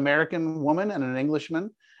there was an American woman and an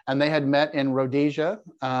Englishman, and they had met in Rhodesia,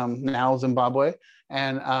 now Zimbabwe.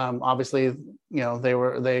 And obviously,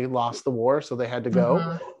 they lost the war, so they had to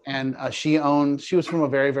go. And she was from a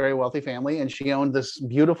very, very wealthy family, and she owned this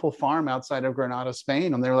beautiful farm outside of Granada,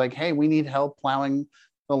 Spain. And they were like, hey, we need help plowing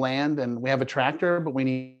the land, and we have a tractor, but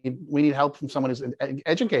we need help from someone who's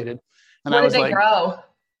educated. And what did they grow?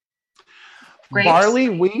 Grapes? Barley,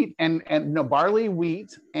 wheat, and garbanzo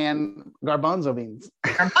beans.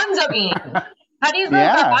 Garbanzo beans. How do you grow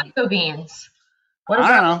garbanzo beans? What does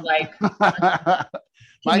that look like?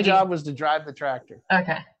 My job was to drive the tractor.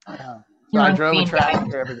 Okay. So I drove a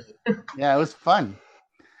tractor every day. Yeah, it was fun.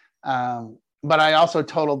 But I also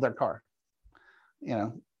totaled their car.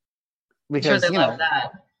 Because sure they love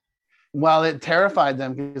that. Well, it terrified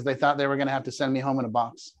them because they thought they were going to have to send me home in a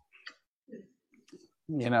box.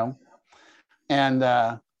 And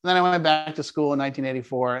then I went back to school in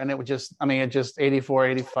 1984, and it was just 84,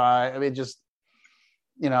 85. I mean,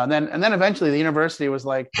 and then eventually the university was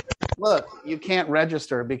like, look, you can't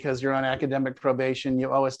register because you're on academic probation.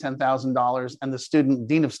 You owe us $10,000, and the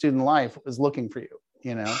dean of student life is looking for you,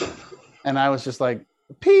 And I was just like,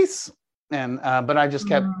 peace. And but I just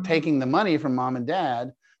kept taking the money from mom and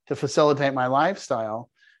dad to facilitate my lifestyle,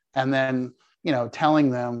 and then telling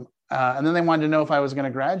them. And then they wanted to know if I was going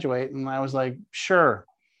to graduate, and I was like, sure,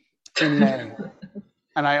 in May.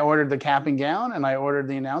 And I ordered the cap and gown, and I ordered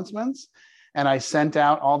the announcements, and I sent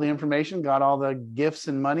out all the information, got all the gifts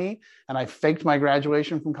and money, and I faked my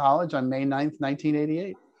graduation from college on May 9th,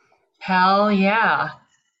 1988. Hell yeah.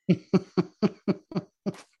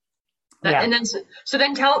 Yeah. And then, so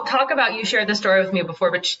then talk about, you shared this story with me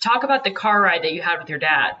before, but talk about the car ride that you had with your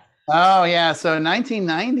dad. Oh yeah. So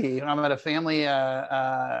 1990, I'm at a family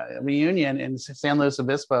reunion in San Luis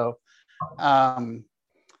Obispo. And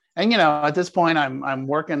at this point I'm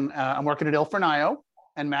working at Il Fornaio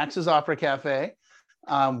and Max's Opera Cafe,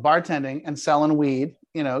 bartending and selling weed,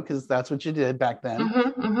 cause that's what you did back then.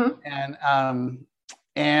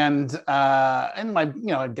 And my,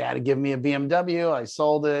 dad had given me a BMW. I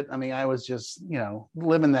sold it. I mean, I was just,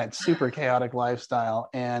 living that super chaotic lifestyle.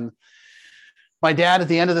 And my dad at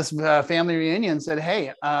the end of this family reunion said,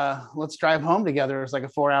 hey, let's drive home together. It's like a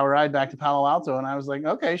 4-hour ride back to Palo Alto. And I was like,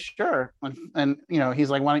 okay, sure. And he's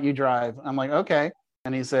like, why don't you drive? I'm like, okay.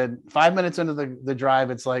 And he said, 5 minutes into the drive,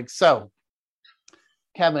 it's like, so,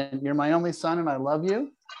 Kevin, you're my only son and I love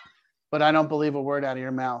you, but I don't believe a word out of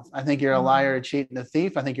your mouth. I think you're a liar, a cheat, and a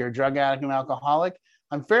thief. I think you're a drug addict and alcoholic.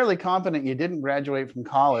 I'm fairly confident you didn't graduate from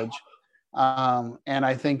college. And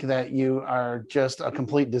I think that you are just a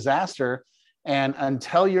complete disaster. And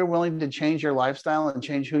until you're willing to change your lifestyle and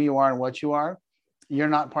change who you are and what you are, you're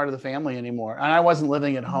not part of the family anymore. And I wasn't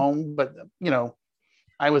living at home, but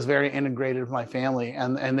I was very integrated with my family.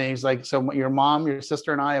 And he's like, so your mom, your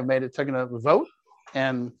sister, and I have taken a vote,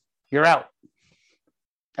 and you're out.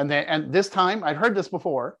 And this time, I'd heard this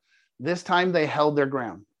before. This time they held their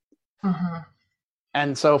ground. Mm-hmm.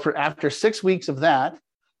 And so after 6 weeks of that,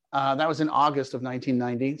 that was in August of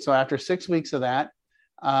 1990. So after 6 weeks of that,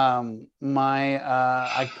 I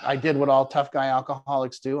did what all tough guy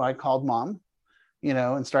alcoholics do. I called mom,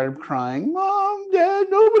 and started crying. Mom, Dad,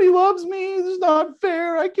 nobody loves me. This is not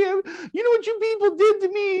fair. I can't. You know what you people did to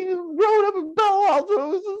me growing up in Palo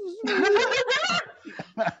Alto.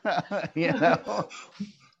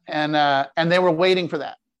 And they were waiting for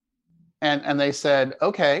that. And they said,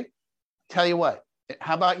 okay, tell you what,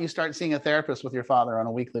 how about you start seeing a therapist with your father on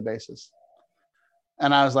a weekly basis?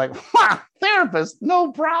 And I was like, therapist,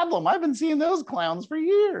 no problem. I've been seeing those clowns for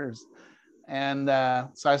years. And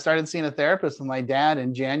so I started seeing a therapist with my dad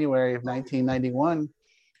in January of 1991.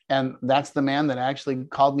 And that's the man that actually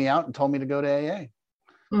called me out and told me to go to AA.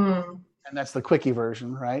 Mm. And that's the quickie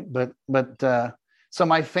version, right? But so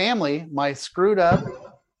my family, my screwed up,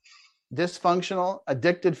 dysfunctional,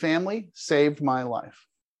 addicted family saved my life,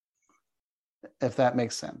 if that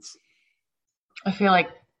makes sense. I feel like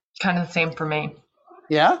kind of the same for me.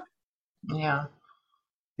 Yeah? Yeah.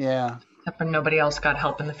 Yeah. Except for nobody else got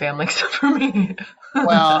help in the family except for me.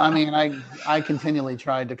 Well, I mean, I continually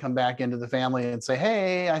tried to come back into the family and say,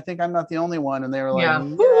 hey, I think I'm not the only one. And they were like, yeah.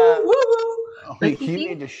 You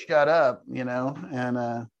need to shut up,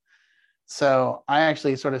 And so I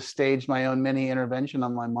actually sort of staged my own mini intervention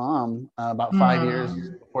on my mom about 5 years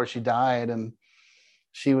before she died. And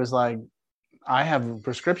she was like, I have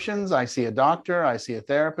prescriptions. I see a doctor. I see a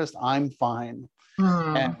therapist. I'm fine.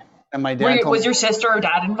 And my dad was your sister or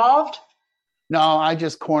dad involved? No, I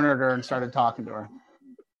just cornered her and started talking to her.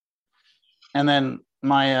 And then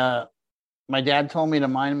my dad told me to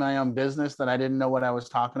mind my own business, that I didn't know what I was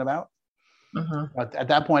talking about. But at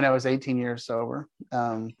that point, I was 18 years sober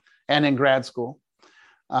and in grad school.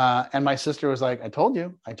 And my sister was like, I told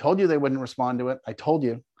you they wouldn't respond to it. I told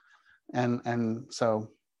you. And so.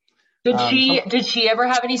 Did she ever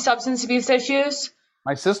have any substance abuse issues?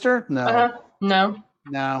 My sister? No. No.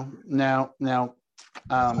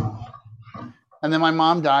 And then my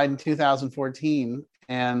mom died in 2014,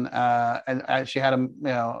 and she had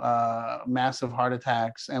massive heart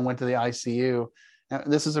attacks and went to the ICU. Now,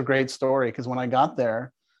 this is a great story because when I got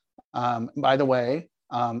there, by the way,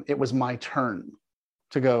 it was my turn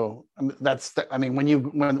to go.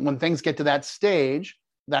 When things get to that stage,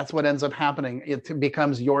 that's what ends up happening. It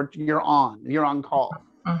becomes you're on call.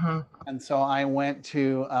 And so I went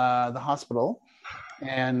to the hospital,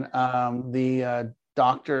 and the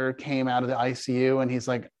doctor came out of the ICU, and he's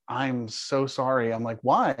like, I'm so sorry. I'm like,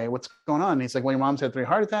 why? What's going on? And he's like, well, your mom's had 3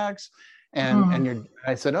 heart attacks, and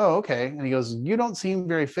I said, oh, okay. And he goes, you don't seem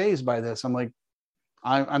very fazed by this. I'm like,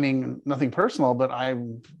 I mean, nothing personal, but I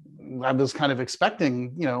was kind of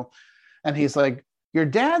expecting, and he's like, your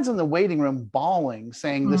dad's in the waiting room bawling,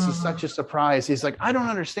 saying this is such a surprise. He's like, I don't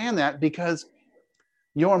understand that, because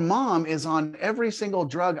your mom is on every single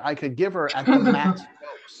drug I could give her at the max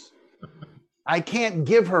dose. I can't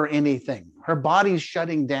give her anything. Her body's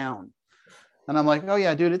shutting down. And I'm like, oh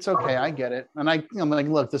yeah, dude, it's okay. I get it. And I'm like,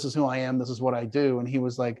 look, this is who I am. This is what I do. And he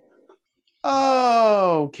was like,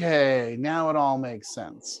 oh, okay, now it all makes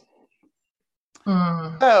sense.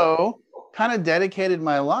 So kind of dedicated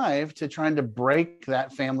my life to trying to break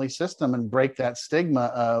that family system and break that stigma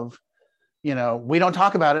of, we don't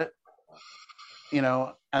talk about it,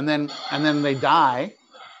 and then they die.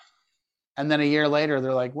 And then a year later,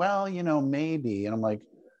 they're like, well, maybe. And I'm like,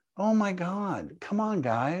 oh my God, come on,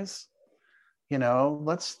 guys.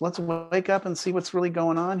 Let's wake up and see what's really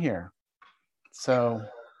going on here. So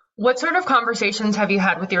what sort of conversations have you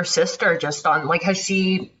had with your sister just on, like, has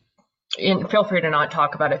she, and feel free to not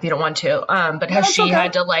talk about it if you don't want to, but has she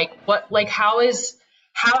had to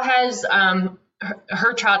how has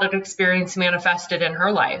her childhood experience manifested in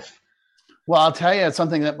her life? Well, I'll tell you, it's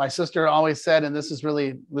something that my sister always said,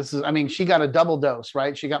 and she got a double dose,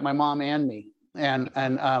 right? She got my mom and me. And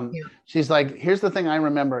she's like, here's the thing I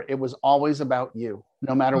remember. It was always about you,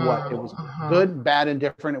 no matter what. It was good, bad, and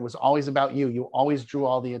different. It was always about you. You always drew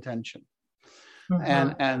all the attention.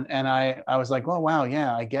 I was like, well, wow,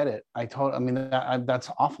 yeah, I get it. I mean, that's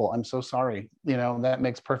awful. I'm so sorry. That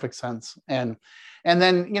makes perfect sense. And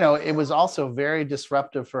then, it was also very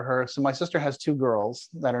disruptive for her. So my sister has two girls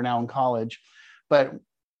that are now in college, but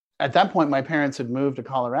at that point, my parents had moved to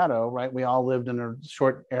Colorado, right? We all lived in a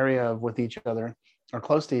short area with each other or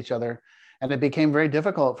close to each other. And it became very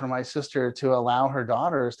difficult for my sister to allow her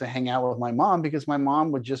daughters to hang out with my mom, because my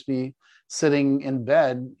mom would just be sitting in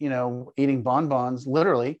bed, eating bonbons,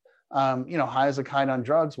 literally, high as a kite on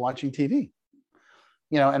drugs, watching TV,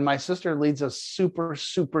 and my sister leads a super,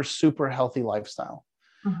 super, super healthy lifestyle.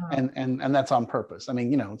 And that's on purpose. I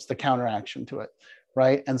mean, it's the counteraction to it.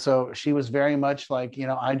 Right. And so she was very much like,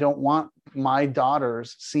 I don't want my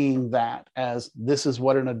daughters seeing that as this is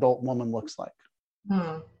what an adult woman looks like.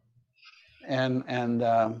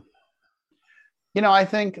 I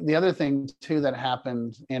think the other thing too that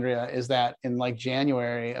happened, Andrea, is that in like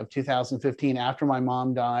January of 2015, after my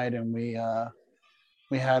mom died and we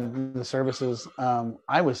had the services,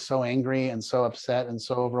 I was so angry and so upset and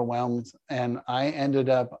so overwhelmed. And I ended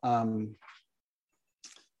up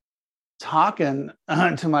talking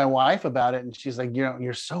to my wife about it. And she's like,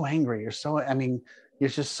 you're so angry. You're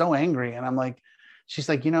just so angry. And I'm like, she's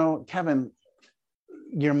like, Kevin,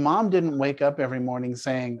 your mom didn't wake up every morning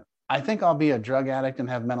saying, I think I'll be a drug addict and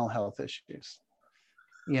have mental health issues.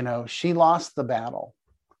 She lost the battle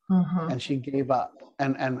and she gave up.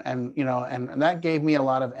 And that gave me a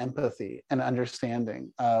lot of empathy and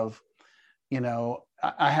understanding of,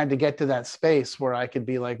 I had to get to that space where I could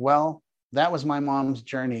be like, well, that was my mom's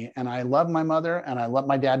journey. And I love my mother, and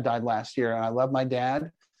my dad died last year, and I love my dad,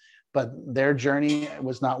 but their journey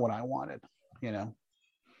was not what I wanted,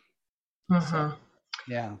 So,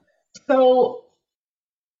 yeah. So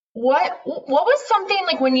what was something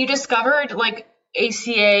like when you discovered like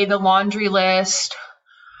ACA, the laundry list,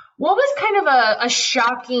 what was kind of a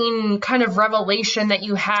shocking kind of revelation that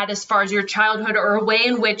you had as far as your childhood, or a way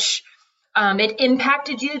in which it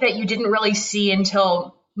impacted you that you didn't really see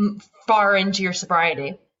until far into your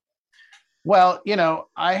sobriety? Well,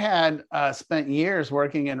 I had spent years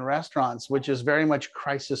working in restaurants, which is very much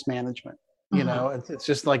crisis management. It's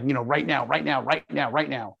just like, right now.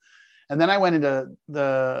 And then I went into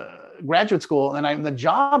the graduate school, and the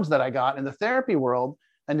jobs that I got in the therapy world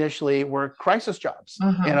initially were crisis jobs,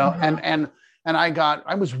 and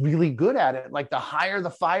I was really good at it. Like the higher the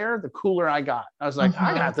fire, the cooler I got. I was like,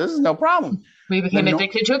 I got this, is no problem. We became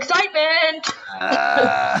addicted to excitement.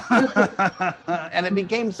 And it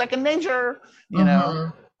became second nature,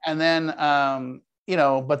 and then,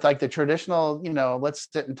 but like the traditional, let's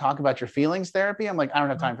sit and talk about your feelings therapy. I'm like, I don't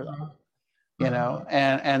have time for that,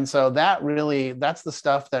 and so that's the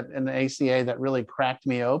stuff that in the ACA that really cracked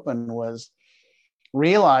me open, was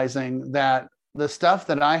realizing that the stuff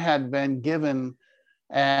that I had been given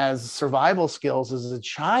as survival skills as a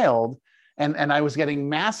child, and I was getting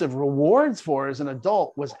massive rewards for as an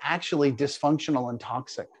adult, was actually dysfunctional and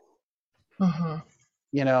toxic.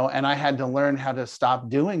 And I had to learn how to stop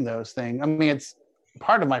doing those things. I mean, it's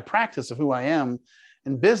part of my practice of who I am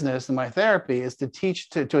in business and my therapy is to teach,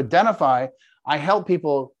 to identify. I help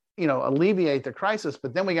people, alleviate the crisis,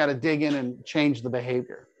 but then we got to dig in and change the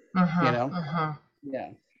behavior,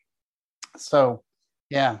 Yeah. So,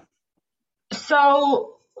 yeah.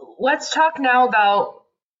 So let's talk now about,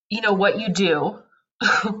 what you do.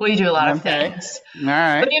 Well, you do a lot of things. All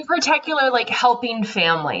right. But in particular, like helping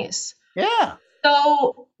families. Yeah.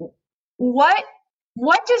 So what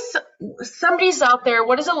does somebody's out there,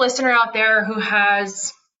 what is a listener out there who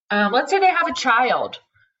has, let's say they have a child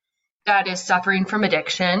that is suffering from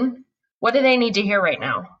addiction. What do they need to hear right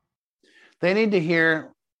now? They need to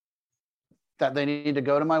hear that they need to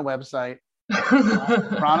go to my website,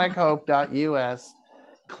 chronichope.us,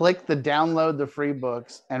 click the download the free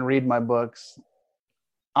books and read my books.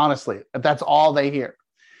 Honestly, that's all they hear.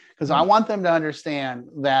 Because I want them to understand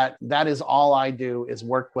that is all I do, is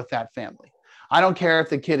work with that family. I don't care if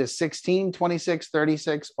the kid is 16, 26,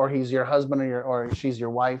 36, or he's your husband or she's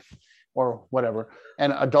your wife or whatever,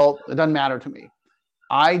 an adult, it doesn't matter to me.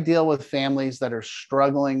 I deal with families that are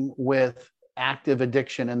struggling with active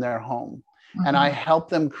addiction in their home. And I help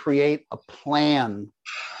them create a plan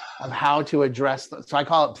of how to address them. So I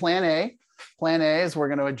call it Plan A. Plan A is we're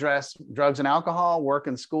going to address drugs and alcohol, work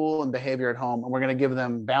and school, and behavior at home. And we're going to give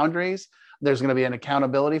them boundaries. There's going to be an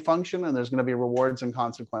accountability function, and there's going to be rewards and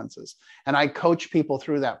consequences. And I coach people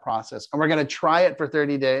through that process. And we're going to try it for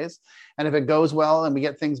 30 days. And if it goes well and we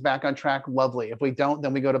get things back on track, lovely. If we don't,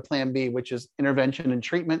 then we go to Plan B, which is intervention and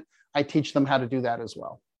treatment. I teach them how to do that as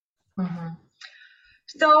well.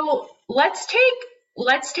 So let's take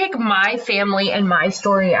let's take my family and my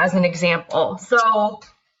story as an example. So,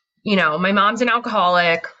 my mom's an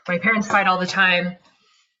alcoholic. My parents fight all the time.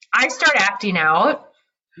 I start acting out.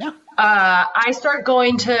 Yeah. I start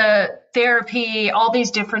going to therapy, all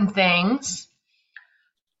these different things.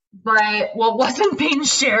 But what wasn't being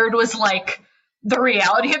shared was like the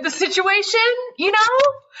reality of the situation,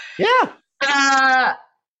 Yeah.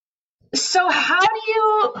 So how do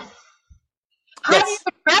you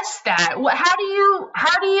address that?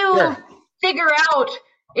 How do you figure out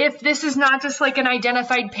if this is not just like an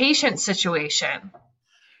identified patient situation?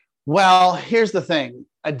 Well, here's the thing.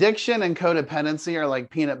 Addiction and codependency are like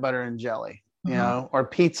peanut butter and jelly, or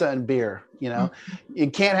pizza and beer,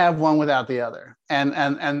 You can't have one without the other.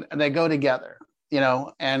 And they go together,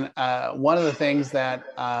 and one of the things that,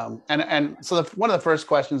 one of the first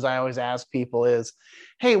questions I always ask people is,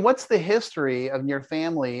 hey, what's the history of your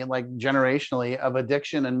family, like generationally, of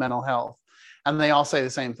addiction and mental health? And they all say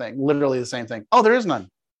the same thing, literally the same thing. Oh, there is none.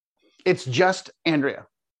 It's just Andrea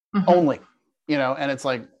only, and it's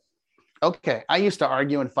like, okay, I used to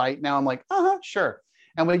argue and fight. Now I'm like, sure.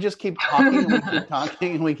 And we just keep talking and we keep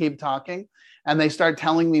talking and we keep talking. And they start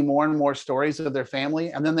telling me more and more stories of their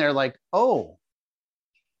family. And then they're like, oh,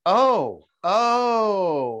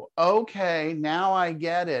 okay, now I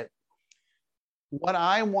get it. What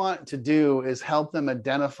I want to do is help them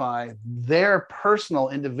identify their personal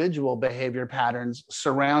individual behavior patterns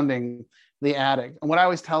surrounding the addict. And what I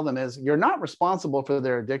always tell them is, you're not responsible for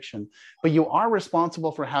their addiction, but you are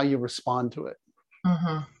responsible for how you respond to it,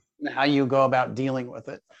 and how you go about dealing with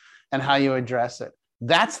it, and how you address it.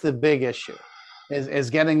 That's the big issue, is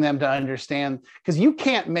getting them to understand, because you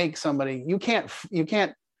can't make somebody, you can't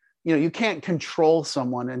control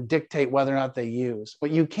someone and dictate whether or not they use. What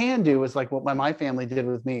you can do is like what my family did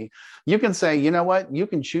with me. You can say, you know what, you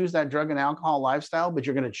can choose that drug and alcohol lifestyle, but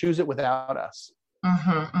you're going to choose it without us.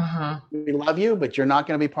 We love you, but you're not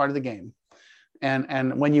going to be part of the game.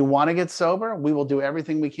 And when you want to get sober, we will do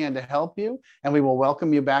everything we can to help you, and we will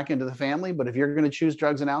welcome you back into the family. But if you're going to choose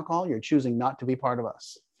drugs and alcohol, you're choosing not to be part of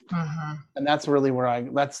us. And that's really where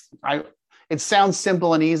it sounds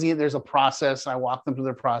simple and easy. There's a process. I walk them through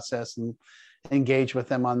the process and engage with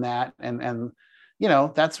them on that. And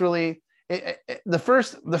that's really the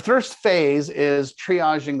first phase is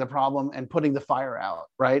triaging the problem and putting the fire out,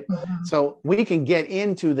 right? So we can get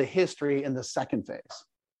into the history in the second phase.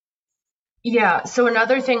 Yeah. So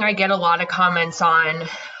another thing I get a lot of comments on,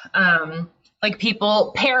 like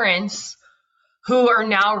parents who are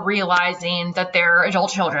now realizing that they're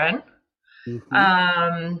adult children.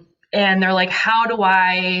 And they're like, how do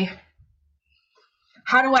I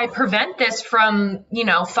prevent this from,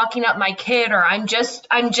 fucking up my kid? Or I'm just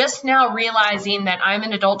now realizing that I'm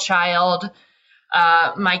an adult child.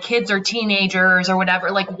 My kids are teenagers or whatever.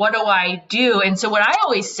 Like, what do I do? And so what I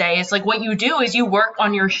always say is like, what you do is you work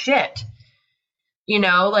on your shit.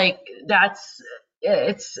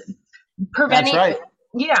 It's preventing. That's right.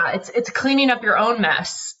 Yeah, it's cleaning up your own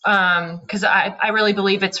mess. Because I really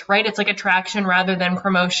believe it's right. It's like attraction rather than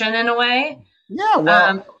promotion in a way. Yeah.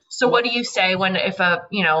 Well. So what do you say if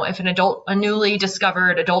a newly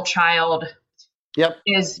discovered adult child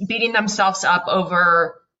is beating themselves up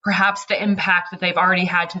over perhaps the impact that they've already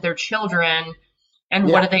had to their children, and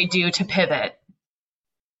what do they do to pivot?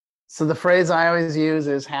 So the phrase I always use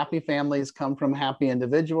is, happy families come from happy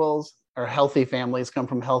individuals, or healthy families come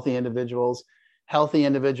from healthy individuals. Healthy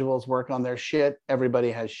individuals work on their shit.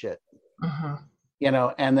 Everybody has shit.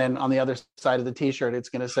 And then on the other side of the t-shirt, it's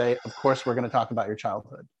going to say, of course, we're going to talk about your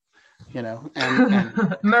childhood,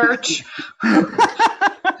 and merch.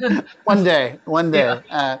 one day.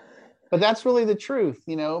 Yeah. But that's really the truth,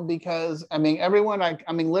 because everyone,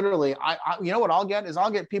 literally, what I'll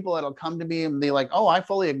get people that'll come to me and be like, oh, I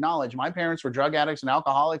fully acknowledge my parents were drug addicts and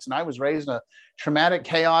alcoholics, and I was raised in a traumatic,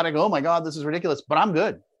 chaotic, oh my God, this is ridiculous, but I'm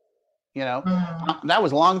good. That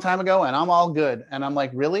was a long time ago and I'm all good. And I'm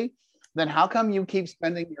like, really? Then how come you keep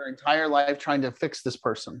spending your entire life trying to fix this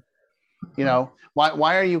person?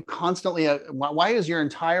 Why are you constantly, why is your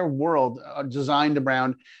entire world designed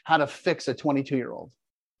around how to fix a 22-year-old?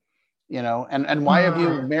 And why have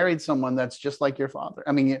you married someone that's just like your father?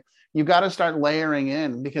 You got to start layering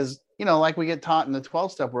in, because, like we get taught in the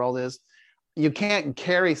 12-step world is you can't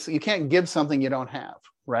give something you don't have.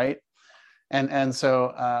 Right. And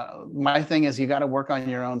so my thing is, you got to work on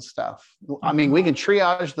your own stuff. We can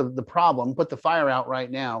triage the problem, put the fire out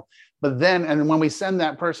right now, but then, and when we send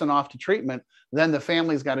that person off to treatment, then the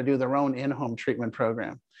family's got to do their own in-home treatment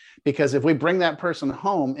program. Because if we bring that person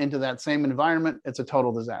home into that same environment, it's a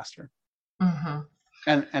total disaster.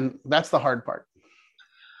 And that's the hard part.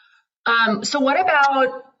 So what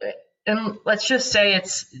about, and let's just say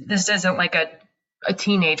this isn't like a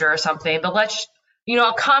teenager or something, but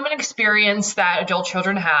a common experience that adult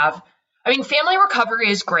children have. I mean, family recovery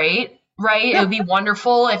is great, right? Yeah. It would be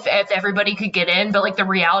wonderful if everybody could get in, but like the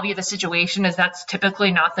reality of the situation is that's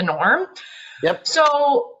typically not the norm. Yep.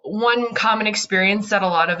 So one common experience that a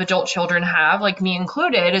lot of adult children have, like me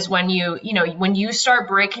included, is when when you start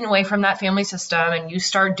breaking away from that family system and you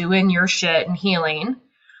start doing your shit and healing,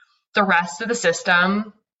 the rest of the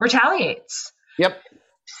system retaliates. Yep.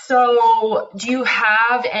 So do you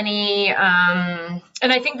have any, and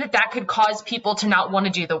I think that could cause people to not want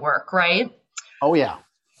to do the work, right? Oh, yeah.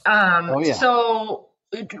 So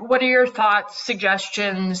what are your thoughts,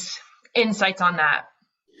 suggestions, insights on that?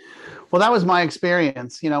 Well, that was my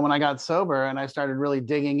experience. When I got sober and I started really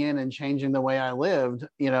digging in and changing the way I lived,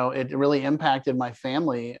 it really impacted my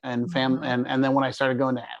family and and then when I started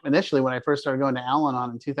when I first started going to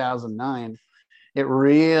Al-Anon in 2009, it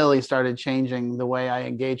really started changing the way I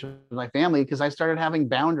engage with my family, because I started having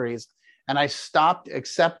boundaries and I stopped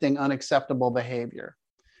accepting unacceptable behavior,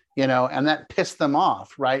 and that pissed them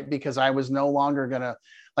off, right? Because I was no longer going to,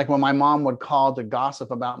 like when my mom would call to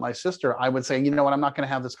gossip about my sister, I would say, you know what, I'm not going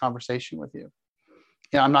to have this conversation with you.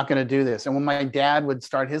 I'm not going to do this. And when my dad would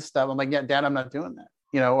start his stuff, I'm like, yeah, Dad, I'm not doing that.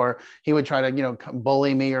 Or he would try to,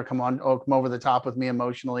 bully me or come over the top with me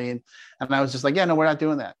emotionally. And I was just like, yeah, no, we're not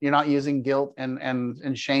doing that. You're not using guilt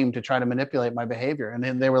and shame to try to manipulate my behavior. And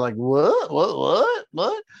then they were like,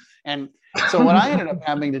 what? And so what I ended up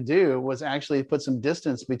having to do was actually put some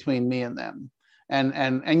distance between me and them. And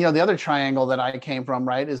the other triangle that I came from,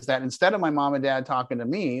 right, is that instead of my mom and dad talking to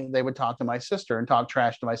me, they would talk to my sister and talk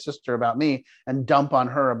trash to my sister about me and dump on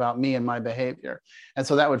her about me and my behavior. And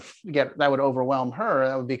so that would overwhelm her.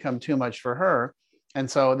 That would become too much for her.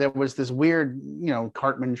 And so there was this weird,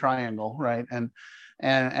 Cartman triangle, right? And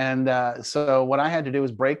so what I had to do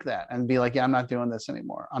was break that and be like, yeah, I'm not doing this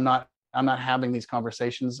anymore. I'm not having these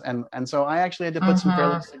conversations. And so I actually had to put some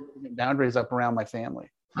fairly significant boundaries up around my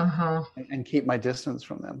family. And keep my distance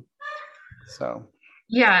from them. So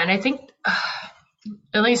yeah, and I think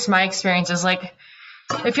at least my experience is like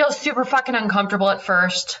it feels super fucking uncomfortable at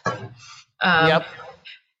first, and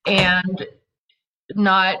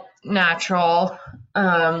not natural,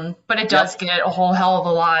 but it does get a whole hell of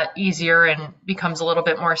a lot easier and becomes a little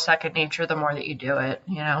bit more second nature the more that you do it.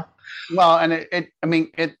 Well, and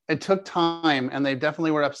it took time, and they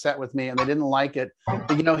definitely were upset with me and they didn't like it.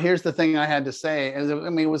 But here's the thing I had to say.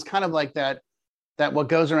 It was kind of like that what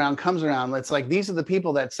goes around comes around. It's like, these are the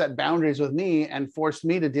people that set boundaries with me and forced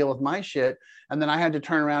me to deal with my shit. And then I had to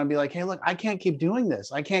turn around and be like, hey, look, I can't keep doing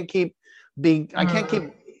this. I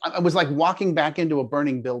was like walking back into a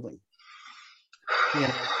burning building.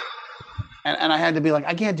 And I had to be like,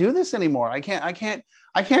 I can't do this anymore. I can't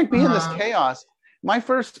be in this chaos. My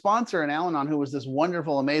first sponsor in Al-Anon, who was this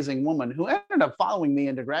wonderful, amazing woman who ended up following me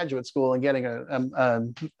into graduate school and getting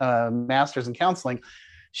a master's in counseling,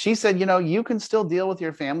 she said, you can still deal with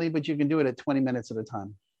your family, but you can do it at 20 minutes at a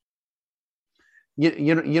time.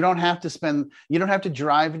 You don't have to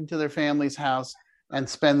drive into their family's house and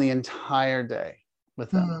spend the entire day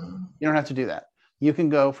with them. You don't have to do that. You can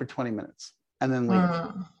go for 20 minutes and then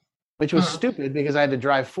leave. Which was stupid because I had to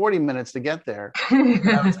drive 40 minutes to get there.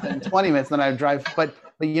 I would spend 20 minutes, then I would drive. But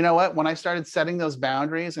you know what? When I started setting those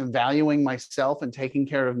boundaries and valuing myself and taking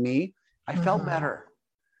care of me, I felt better.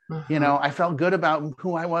 I felt good about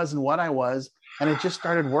who I was and what I was, and it just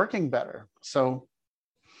started working better. So,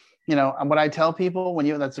 and what I tell people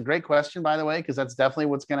that's a great question, by the way, because that's definitely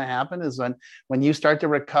what's going to happen is when you start to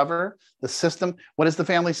recover the system, what does the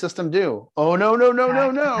family system do? Oh, no.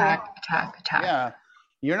 Attack. Yeah.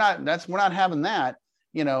 We're not having that.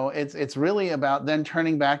 It's really about then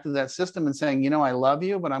turning back to that system and saying, I love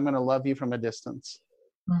you, but I'm going to love you from a distance.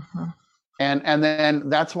 And then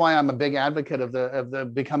that's why I'm a big advocate of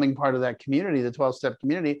the becoming part of that community, the 12-step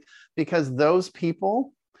community, because those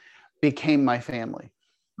people became my family.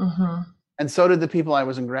 And so did the people I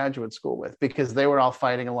was in graduate school with, because they were all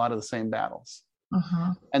fighting a lot of the same battles.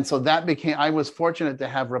 And so I was fortunate to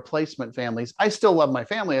have replacement families. I still love my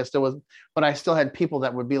family. But I still had people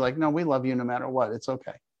that would be like, no, we love you no matter what. It's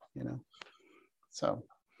okay. So,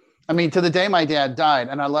 to the day my dad died,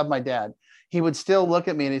 and I love my dad, he would still look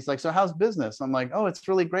at me and he's like, so how's business? I'm like, oh, it's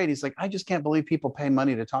really great. He's like, I just can't believe people pay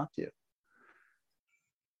money to talk to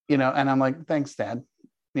you. And I'm like, thanks, Dad.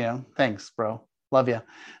 Thanks, bro. Love you.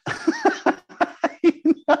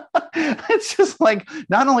 It's just like,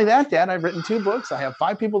 not only that, Dad, I've written 2 books. I have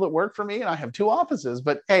 5 people that work for me and I have 2 offices,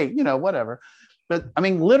 but hey, whatever. But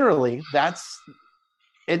literally that's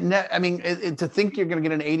it. To think you're going to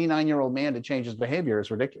get an 89-year-old man to change his behavior is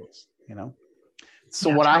ridiculous, So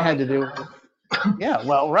what I had to do,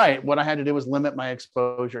 what I had to do was limit my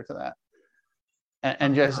exposure to that.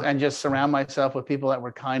 And just surround myself with people that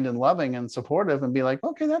were kind and loving and supportive and be like,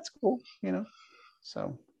 okay, that's cool,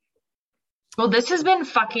 so. Well, this has been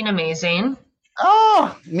fucking amazing.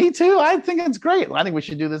 Oh, me too. I think it's great. I think we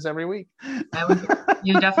should do this every week.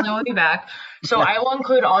 You definitely will be back. So I will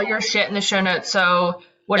include all your shit in the show notes. So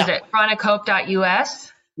what is it?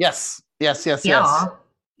 chronichope.us? Yes.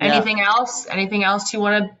 Anything else? Anything else you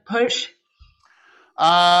want to push?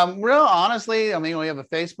 Real honestly, I mean, we have a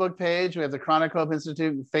Facebook page. We have the Chronic Hope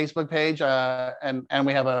Institute Facebook page, and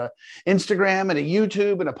we have a Instagram and a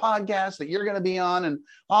YouTube and a podcast that you're going to be on, and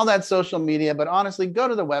all that social media. But honestly, go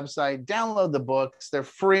to the website, download the books. They're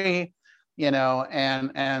free, and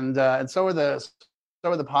so are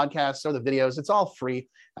the podcasts, so are the videos. It's all free.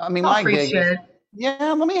 I mean, my gig is,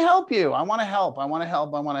 let me help you. I want to help.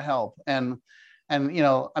 And, I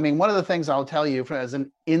mean, one of the things I'll tell you as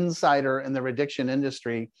an insider in the addiction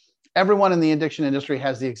industry, everyone in the addiction industry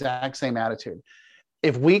has the exact same attitude.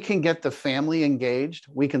 If we can get the family engaged,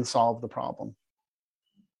 we can solve the problem.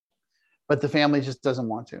 But the family just doesn't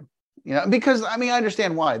want to, because, I mean, I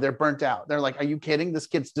understand why. They're burnt out. They're like, are you kidding? This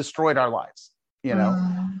kid's destroyed our lives,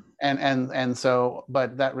 And so,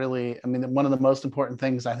 but that really, I mean, one of the most important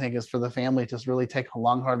things I think is for the family to really take a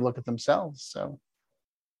long, hard look at themselves. So,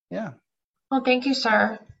 yeah. Well, thank you,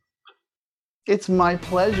 sir. It's my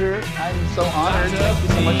pleasure. I'm so honored. Thank you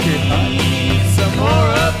so much for your time. Some more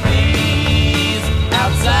of these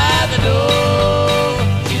outside the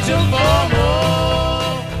door. She took more.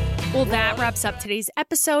 Well, that wraps up today's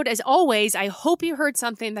episode. As always, I hope you heard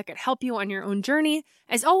something that could help you on your own journey.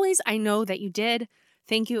 As always, I know that you did.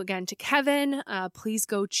 Thank you again to Kevin. Please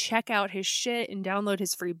go check out his shit and download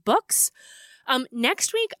his free books.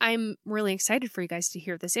 Next week, I'm really excited for you guys to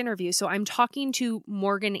hear this interview. So I'm talking to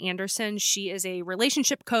Morgan Anderson. She is a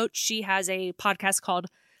relationship coach. She has a podcast called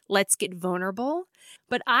Let's Get Vulnerable.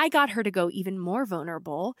 But I got her to go even more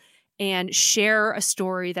vulnerable and share a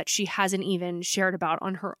story that she hasn't even shared about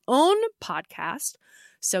on her own podcast.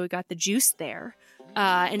 So we got the juice there.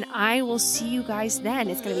 And I will see you guys then.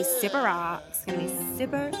 It's going to be super raw. It's going to be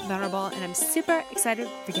super vulnerable. And I'm super excited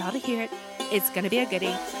for y'all to hear it. It's going to be a goodie.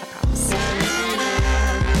 I promise.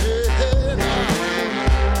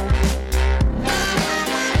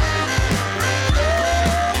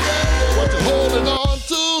 What you're holding on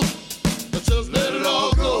to, just let it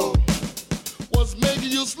all go. What's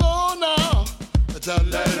making you slow now, just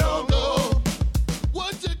let it all go.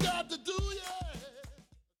 What you got to do,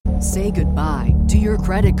 Say goodbye to your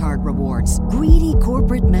credit card rewards. Greedy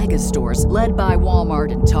corporate mega stores, led by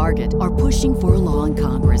Walmart and Target, are pushing for a law in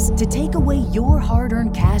Congress to take away your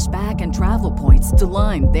hard-earned cash back and travel points to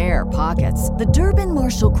line their pockets. The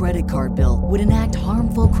Durbin-Marshall credit card bill would enact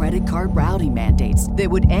harmful credit card routing mandates that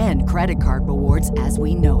would end credit card rewards as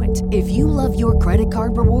we know it. If you love your credit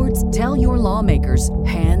card rewards, tell your lawmakers,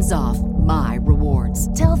 hands off my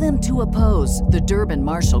rewards. Tell them to oppose the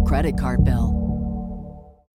Durbin-Marshall credit card bill.